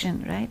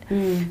meditation, right?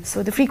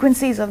 So the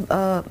frequencies of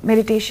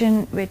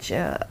meditation, which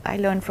I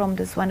learned from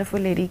this wonderful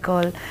lady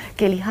called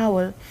Kelly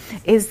Howell,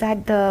 is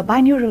that the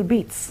binaural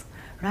beats,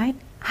 right,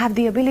 have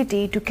the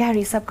ability to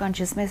carry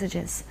subconscious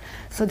messages.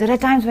 So there are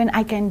times when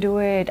I can do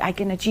it, I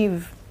can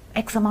achieve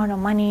X amount of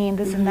money and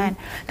this and that.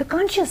 The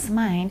conscious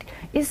mind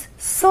is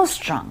so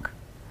strong,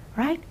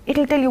 right?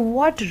 It'll tell you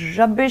what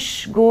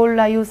rubbish goal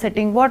are you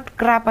setting, what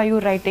crap are you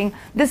writing,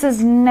 this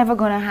is never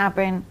going to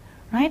happen,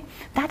 right?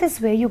 That is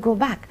where you go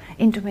back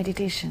into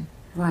meditation,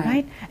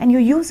 right? And you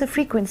use a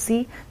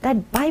frequency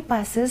that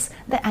bypasses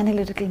the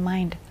analytical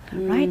mind,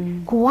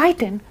 right?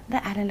 Quieten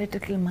the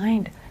analytical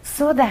mind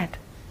so that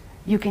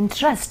you can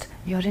trust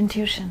your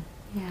intuition.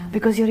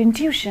 Because your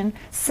intuition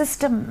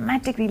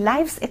systematically,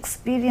 life's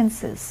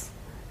experiences,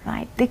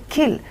 right, they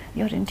kill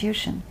your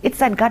intuition. It's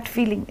that gut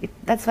feeling.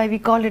 That's why we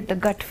call it the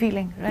gut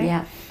feeling,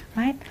 right?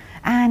 Right?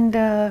 And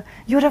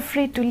you're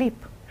afraid to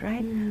leap,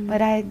 right?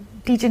 But I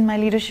teach in my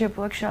leadership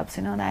workshops,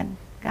 that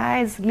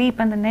guys, leap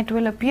and the net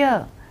will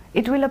appear.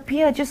 It will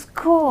appear, just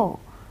go,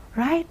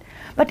 right?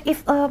 But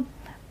if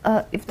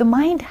the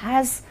mind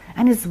has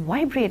and is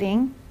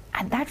vibrating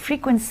at that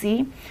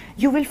frequency,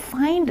 you will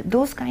find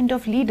those kind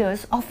of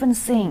leaders often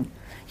saying,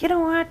 you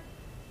know what,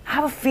 I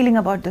have a feeling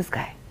about this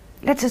guy.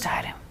 Let's just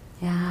hire him.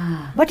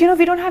 But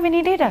we don't have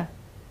any data.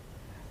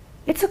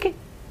 It's okay.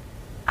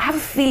 I have a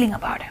feeling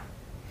about him.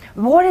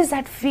 What is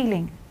that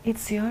feeling?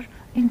 It's your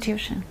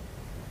intuition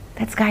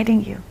that's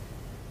guiding you,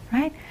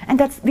 right? And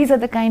these are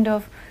the kind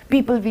of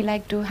people we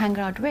like to hang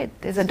out with.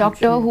 There's a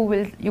doctor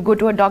you go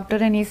to a doctor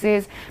and he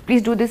says,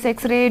 please do this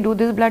x-ray, do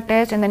this blood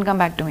test, and then come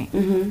back to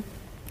me.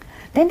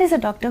 Then there's a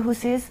doctor who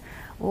says,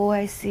 oh,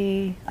 I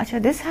see.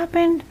 Acha, this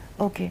happened?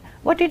 Okay.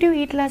 What did you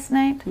eat last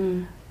night?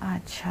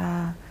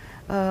 Acha.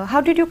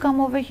 How did you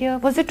come over here?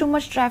 Was it too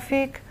much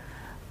traffic?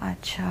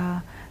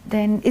 Acha.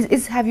 Then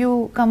have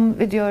you come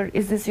with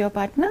is this your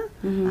partner?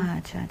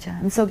 Acha,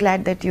 acha. I'm so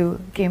glad that you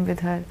came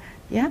with her.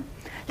 Yeah.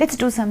 Let's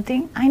do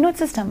something. I know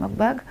it's a stomach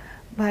bug,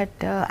 but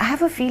I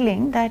have a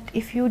feeling that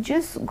if you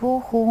just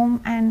go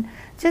home and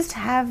just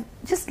have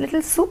just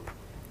little soup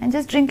and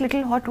just drink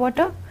little hot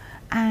water,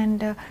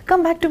 and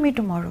come back to me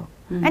tomorrow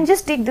and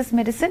just take this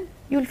medicine,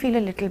 you'll feel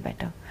a little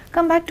better.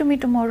 Come back to me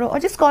tomorrow or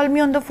just call me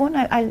on the phone,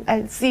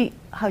 I'll see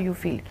how you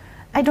feel.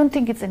 I don't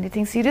think it's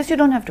anything serious, you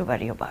don't have to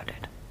worry about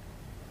it.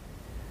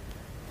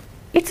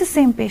 It's the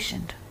same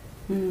patient.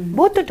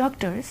 Both the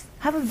doctors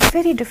have a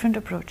very different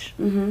approach,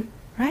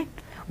 right?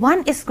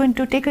 One is going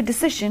to take a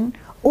decision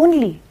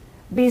only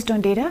based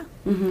on data,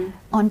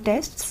 on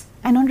tests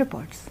and on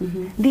reports.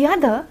 The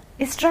other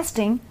is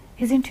trusting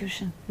his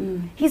intuition.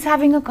 He's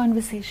having a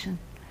conversation.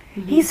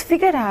 He's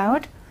figured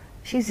out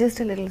she's just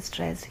a little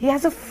stressed. He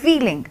has a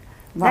feeling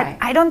that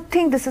I don't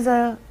think this is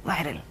a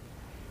viral.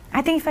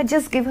 I think if I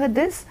just give her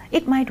this,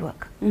 it might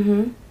work.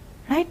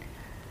 Right?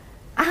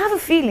 I have a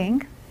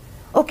feeling.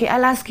 Okay,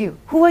 I'll ask you,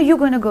 who are you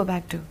going to go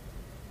back to?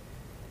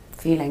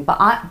 Feeling.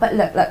 But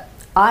look,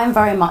 I'm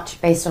very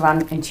much based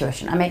around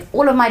intuition. I make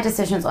all of my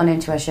decisions on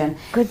intuition.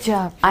 Good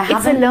job.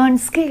 It's a learned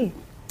skill.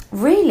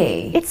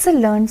 Really? It's a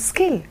learned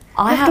skill.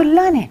 You have to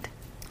learn it.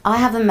 I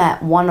haven't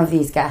met one of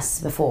these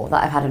guests before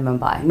that I've had in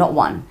Mumbai, not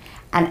one.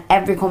 And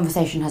every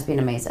conversation has been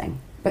amazing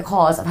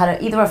because I've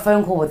had either a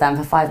phone call with them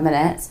for 5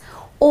 minutes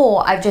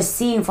or I've just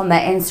seen from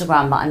their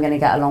Instagram that I'm going to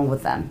get along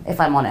with them, if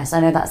I'm honest.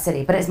 I know that's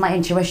silly, but it's my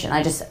intuition.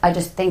 I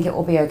just think it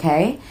will be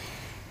okay.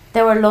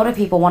 There were a lot of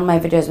people, one of my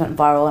videos went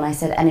viral and I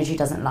said, energy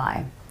doesn't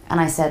lie. And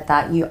I said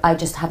that I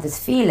just have this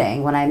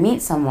feeling when I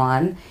meet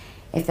someone,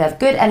 if they have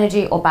good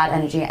energy or bad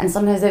energy, and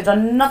sometimes they've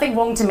done nothing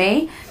wrong to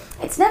me,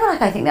 it's never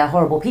like I think they're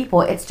horrible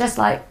people. It's just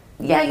like,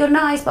 yeah, you're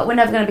nice, but we're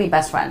never going to be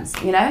best friends,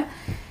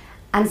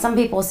 And some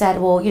people said,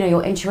 well,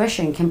 your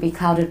intuition can be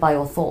clouded by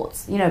your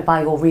thoughts,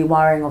 by your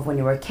rewiring of when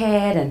you were a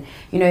kid, and,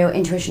 your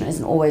intuition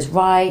isn't always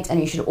right,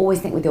 and you should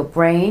always think with your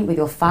brain, with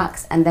your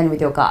facts, and then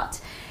with your gut.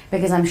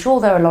 Because I'm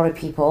sure there are a lot of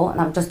people, and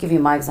I'll just give you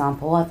my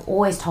example, I've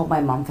always told my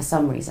mum for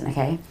some reason,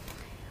 okay,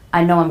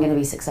 I know I'm going to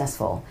be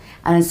successful.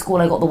 And in school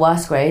I got the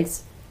worst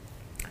grades.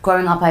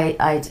 Growing up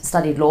I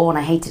studied law and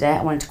I hated it,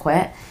 I wanted to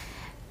quit.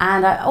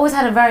 And I always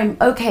had a very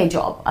okay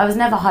job. I was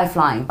never high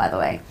flying, by the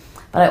way.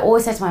 But I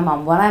always said to my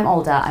mum, when I'm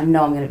older, I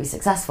know I'm going to be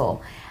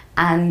successful.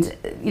 And,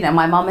 you know,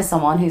 my mum is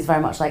someone who's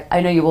very much like, I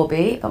know you will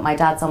be, but my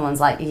dad's someone's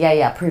like,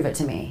 yeah, prove it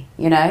to me.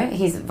 You know,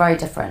 he's very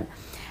different.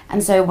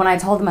 And so when I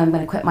told them I'm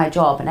going to quit my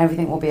job and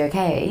everything will be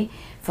okay,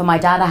 for my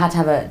dad, I had to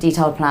have a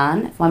detailed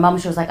plan. For my mum,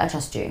 she was like, I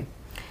trust you.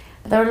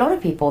 But there are a lot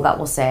of people that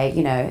will say,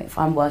 you know, if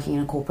I'm working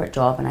in a corporate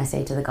job and I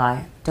say to the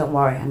guy, don't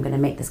worry, I'm going to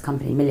make this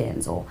company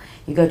millions. Or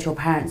you go to your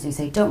parents and you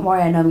say, don't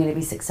worry, I know I'm going to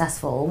be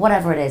successful, or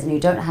whatever it is, and you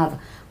don't have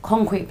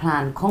concrete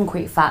plan,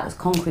 concrete facts,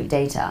 concrete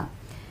data.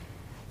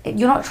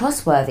 You're not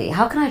trustworthy.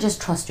 How can I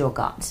just trust your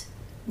gut?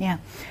 Yeah.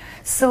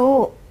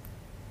 So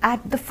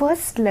at the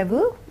first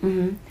level,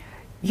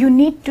 you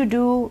need to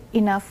do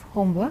enough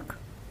homework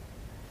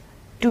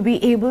to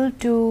be able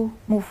to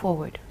move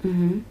forward.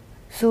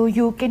 So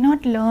you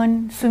cannot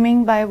learn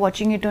swimming by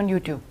watching it on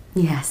YouTube.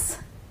 Yes.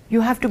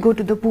 You have to go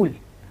to the pool.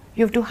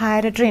 You have to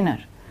hire a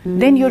trainer.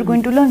 Then you're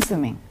going to learn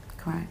swimming.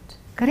 Correct?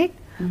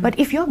 But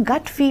if your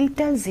gut feel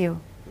tells you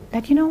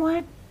that, you know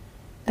what,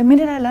 the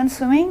minute I learn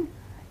swimming,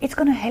 it's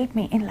going to help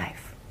me in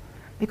life.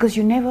 Because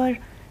you never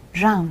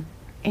drown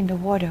in the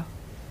water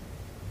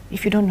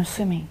if you don't know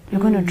swimming.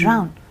 You're going to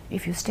drown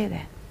if you stay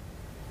there.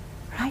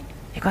 Right?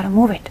 You got to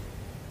move it.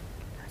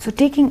 So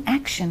taking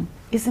action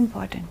is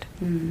important.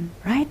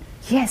 Right?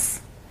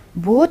 Yes,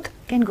 both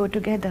can go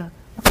together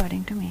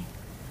according to me.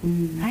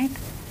 Right?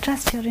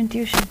 Trust your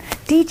intuition.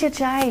 Teach a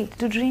child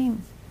to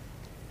dream.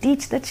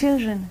 Teach the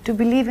children to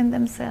believe in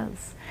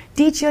themselves.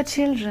 Teach your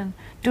children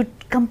to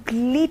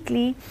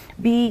completely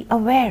be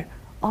aware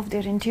of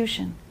their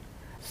intuition.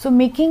 So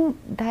making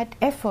that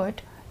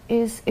effort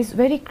is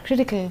very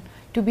critical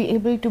to be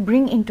able to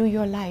bring into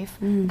your life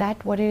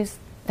that what is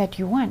that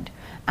you want.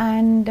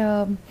 And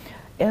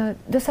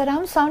the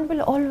surround sound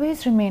will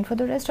always remain for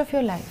the rest of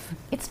your life.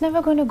 It's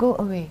never going to go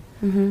away.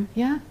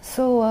 Yeah.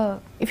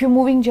 So if you're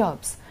moving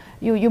jobs,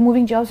 you're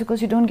moving jobs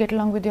because you don't get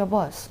along with your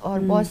boss, or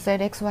boss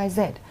said X, Y,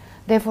 Z.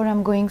 Therefore,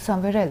 I'm going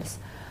somewhere else.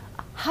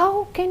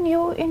 How can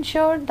you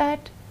ensure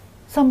that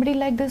somebody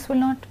like this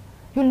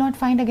you'll not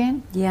find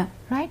again? Yeah.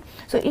 Right?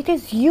 So it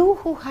is you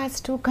who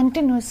has to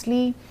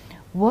continuously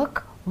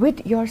work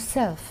with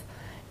yourself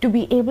to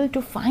be able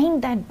to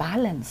find that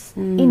balance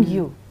in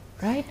you.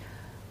 Right?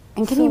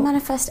 And can you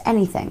manifest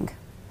anything?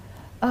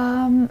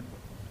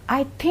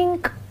 I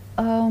think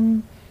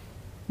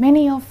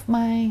many of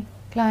my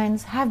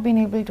clients have been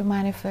able to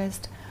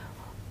manifest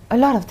a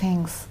lot of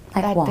things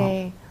like that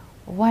they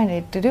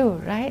wanted to do,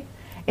 right?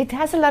 It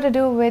has a lot to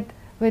do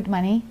with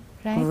money,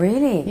 right?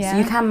 Really? Yeah. So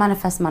you can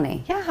manifest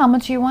money? Yeah, how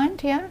much you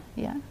want, yeah.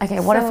 Okay,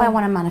 what if I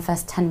want to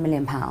manifest 10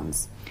 million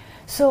pounds?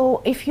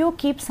 So if you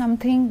keep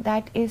something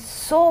that is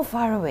so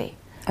far away,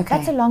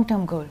 that's a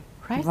long-term goal,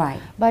 right? Right.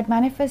 But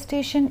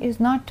manifestation is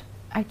not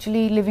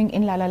actually living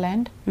in La La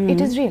Land. It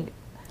is real.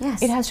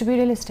 Yes. It has to be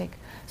realistic.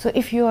 So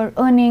if you are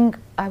earning,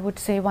 I would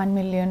say, 1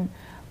 million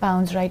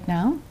pounds right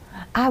now,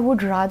 I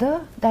would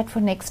rather that for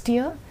next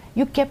year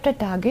you kept a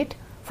target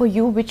for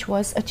you which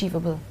was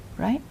achievable,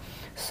 right?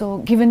 So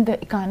given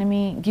the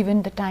economy,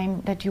 given the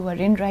time that you are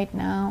in right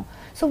now,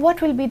 so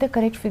what will be the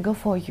correct figure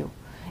for you?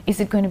 Is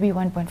it going to be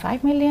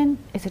 1.5 million?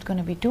 Is it going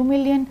to be 2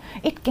 million?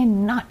 It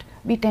cannot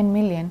be 10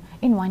 million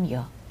in 1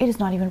 year. It is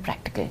not even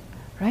practical,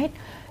 right?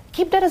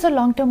 Keep that as a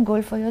long-term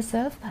goal for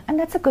yourself, and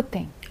that's a good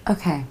thing.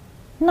 Okay.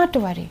 Not to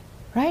worry,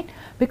 right?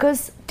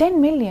 Because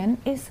 10 million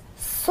is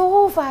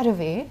so far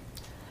away,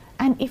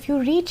 and if you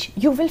reach,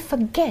 you will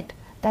forget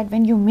that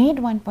when you made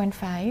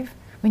 1.5,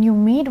 when you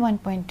made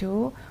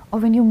 1.2, or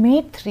when you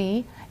made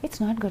 3, it's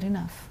not good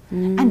enough.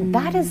 And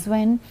that is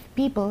when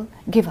people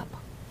give up,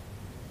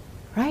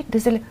 right? They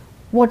say,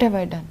 what have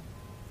I done?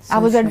 I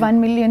was at 1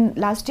 million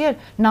last year,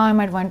 now I'm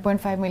at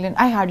 1.5 million,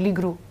 I hardly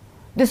grew.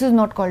 This is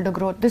not called a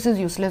growth, this is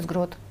useless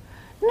growth.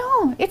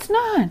 No, it's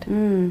not.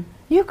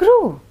 You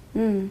grew.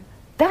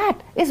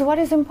 That is what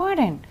is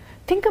important.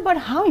 Think about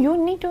how you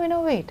need to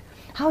innovate,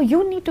 how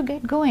you need to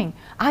get going.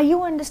 Are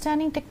you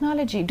understanding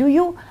technology?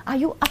 Are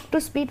you up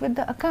to speed with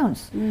the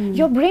accounts?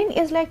 Your brain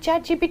is like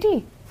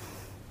ChatGPT.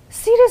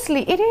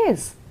 Seriously, it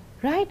is,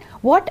 right?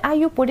 What are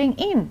you putting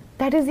in?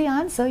 That is the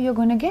answer you're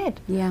going to get.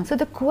 Yeah. So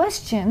the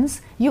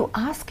questions you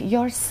ask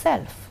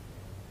yourself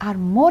are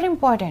more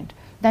important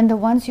than the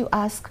ones you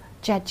ask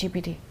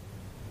ChatGPT.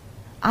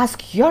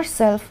 Ask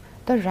yourself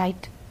the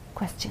right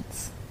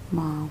questions.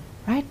 Wow.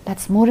 Right?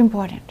 That's more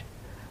important.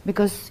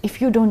 Because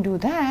if you don't do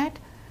that,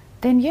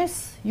 then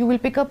yes, you will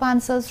pick up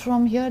answers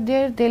from here,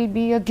 there. There'll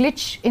be a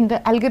glitch in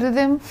the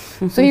algorithm.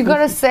 So you got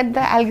to set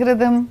the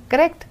algorithm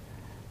correct,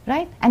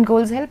 right? And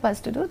goals help us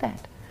to do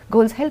that.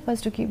 Goals help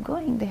us to keep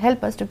going. They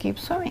help us to keep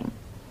swimming.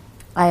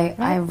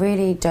 I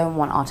really don't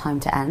want our time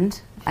to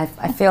end.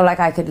 I feel like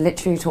I could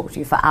literally talk to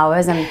you for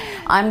hours, and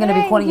I'm going to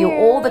be calling you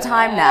all the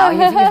time now.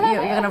 You're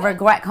going to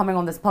regret coming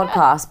on this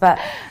podcast, but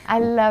I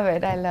love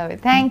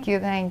it. Thank you.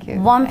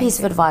 One piece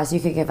of advice you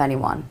could give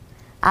anyone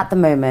at the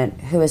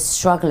moment who is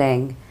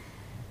struggling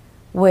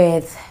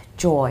with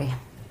joy.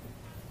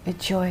 With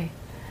joy,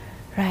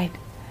 right.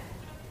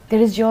 There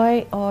is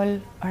joy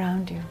all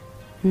around you.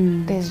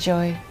 There's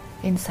joy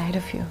inside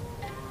of you.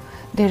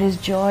 There is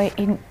joy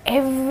in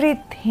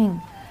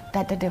everything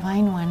that the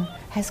Divine One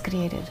has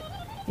created.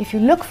 If you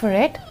look for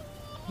it,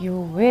 you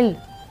will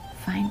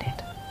find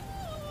it.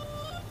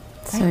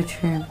 So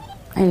true.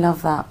 I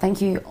love that.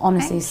 Thank you,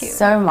 honestly,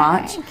 so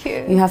much. Thank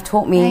you. You have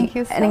taught me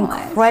so an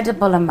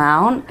incredible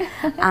amount,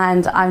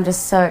 and I'm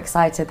just so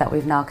excited that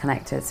we've now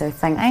connected. So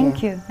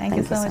thank you. Thank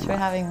you so much for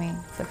having me.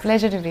 It's a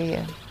pleasure to be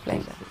here.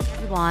 Pleasure.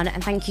 Everyone,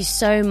 and thank you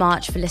so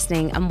much for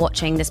listening and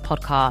watching this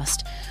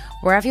podcast.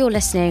 Wherever you're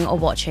listening or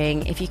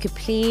watching, if you could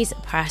please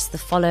press the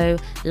follow,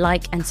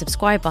 like, and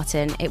subscribe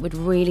button, it would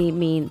really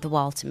mean the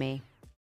world to me.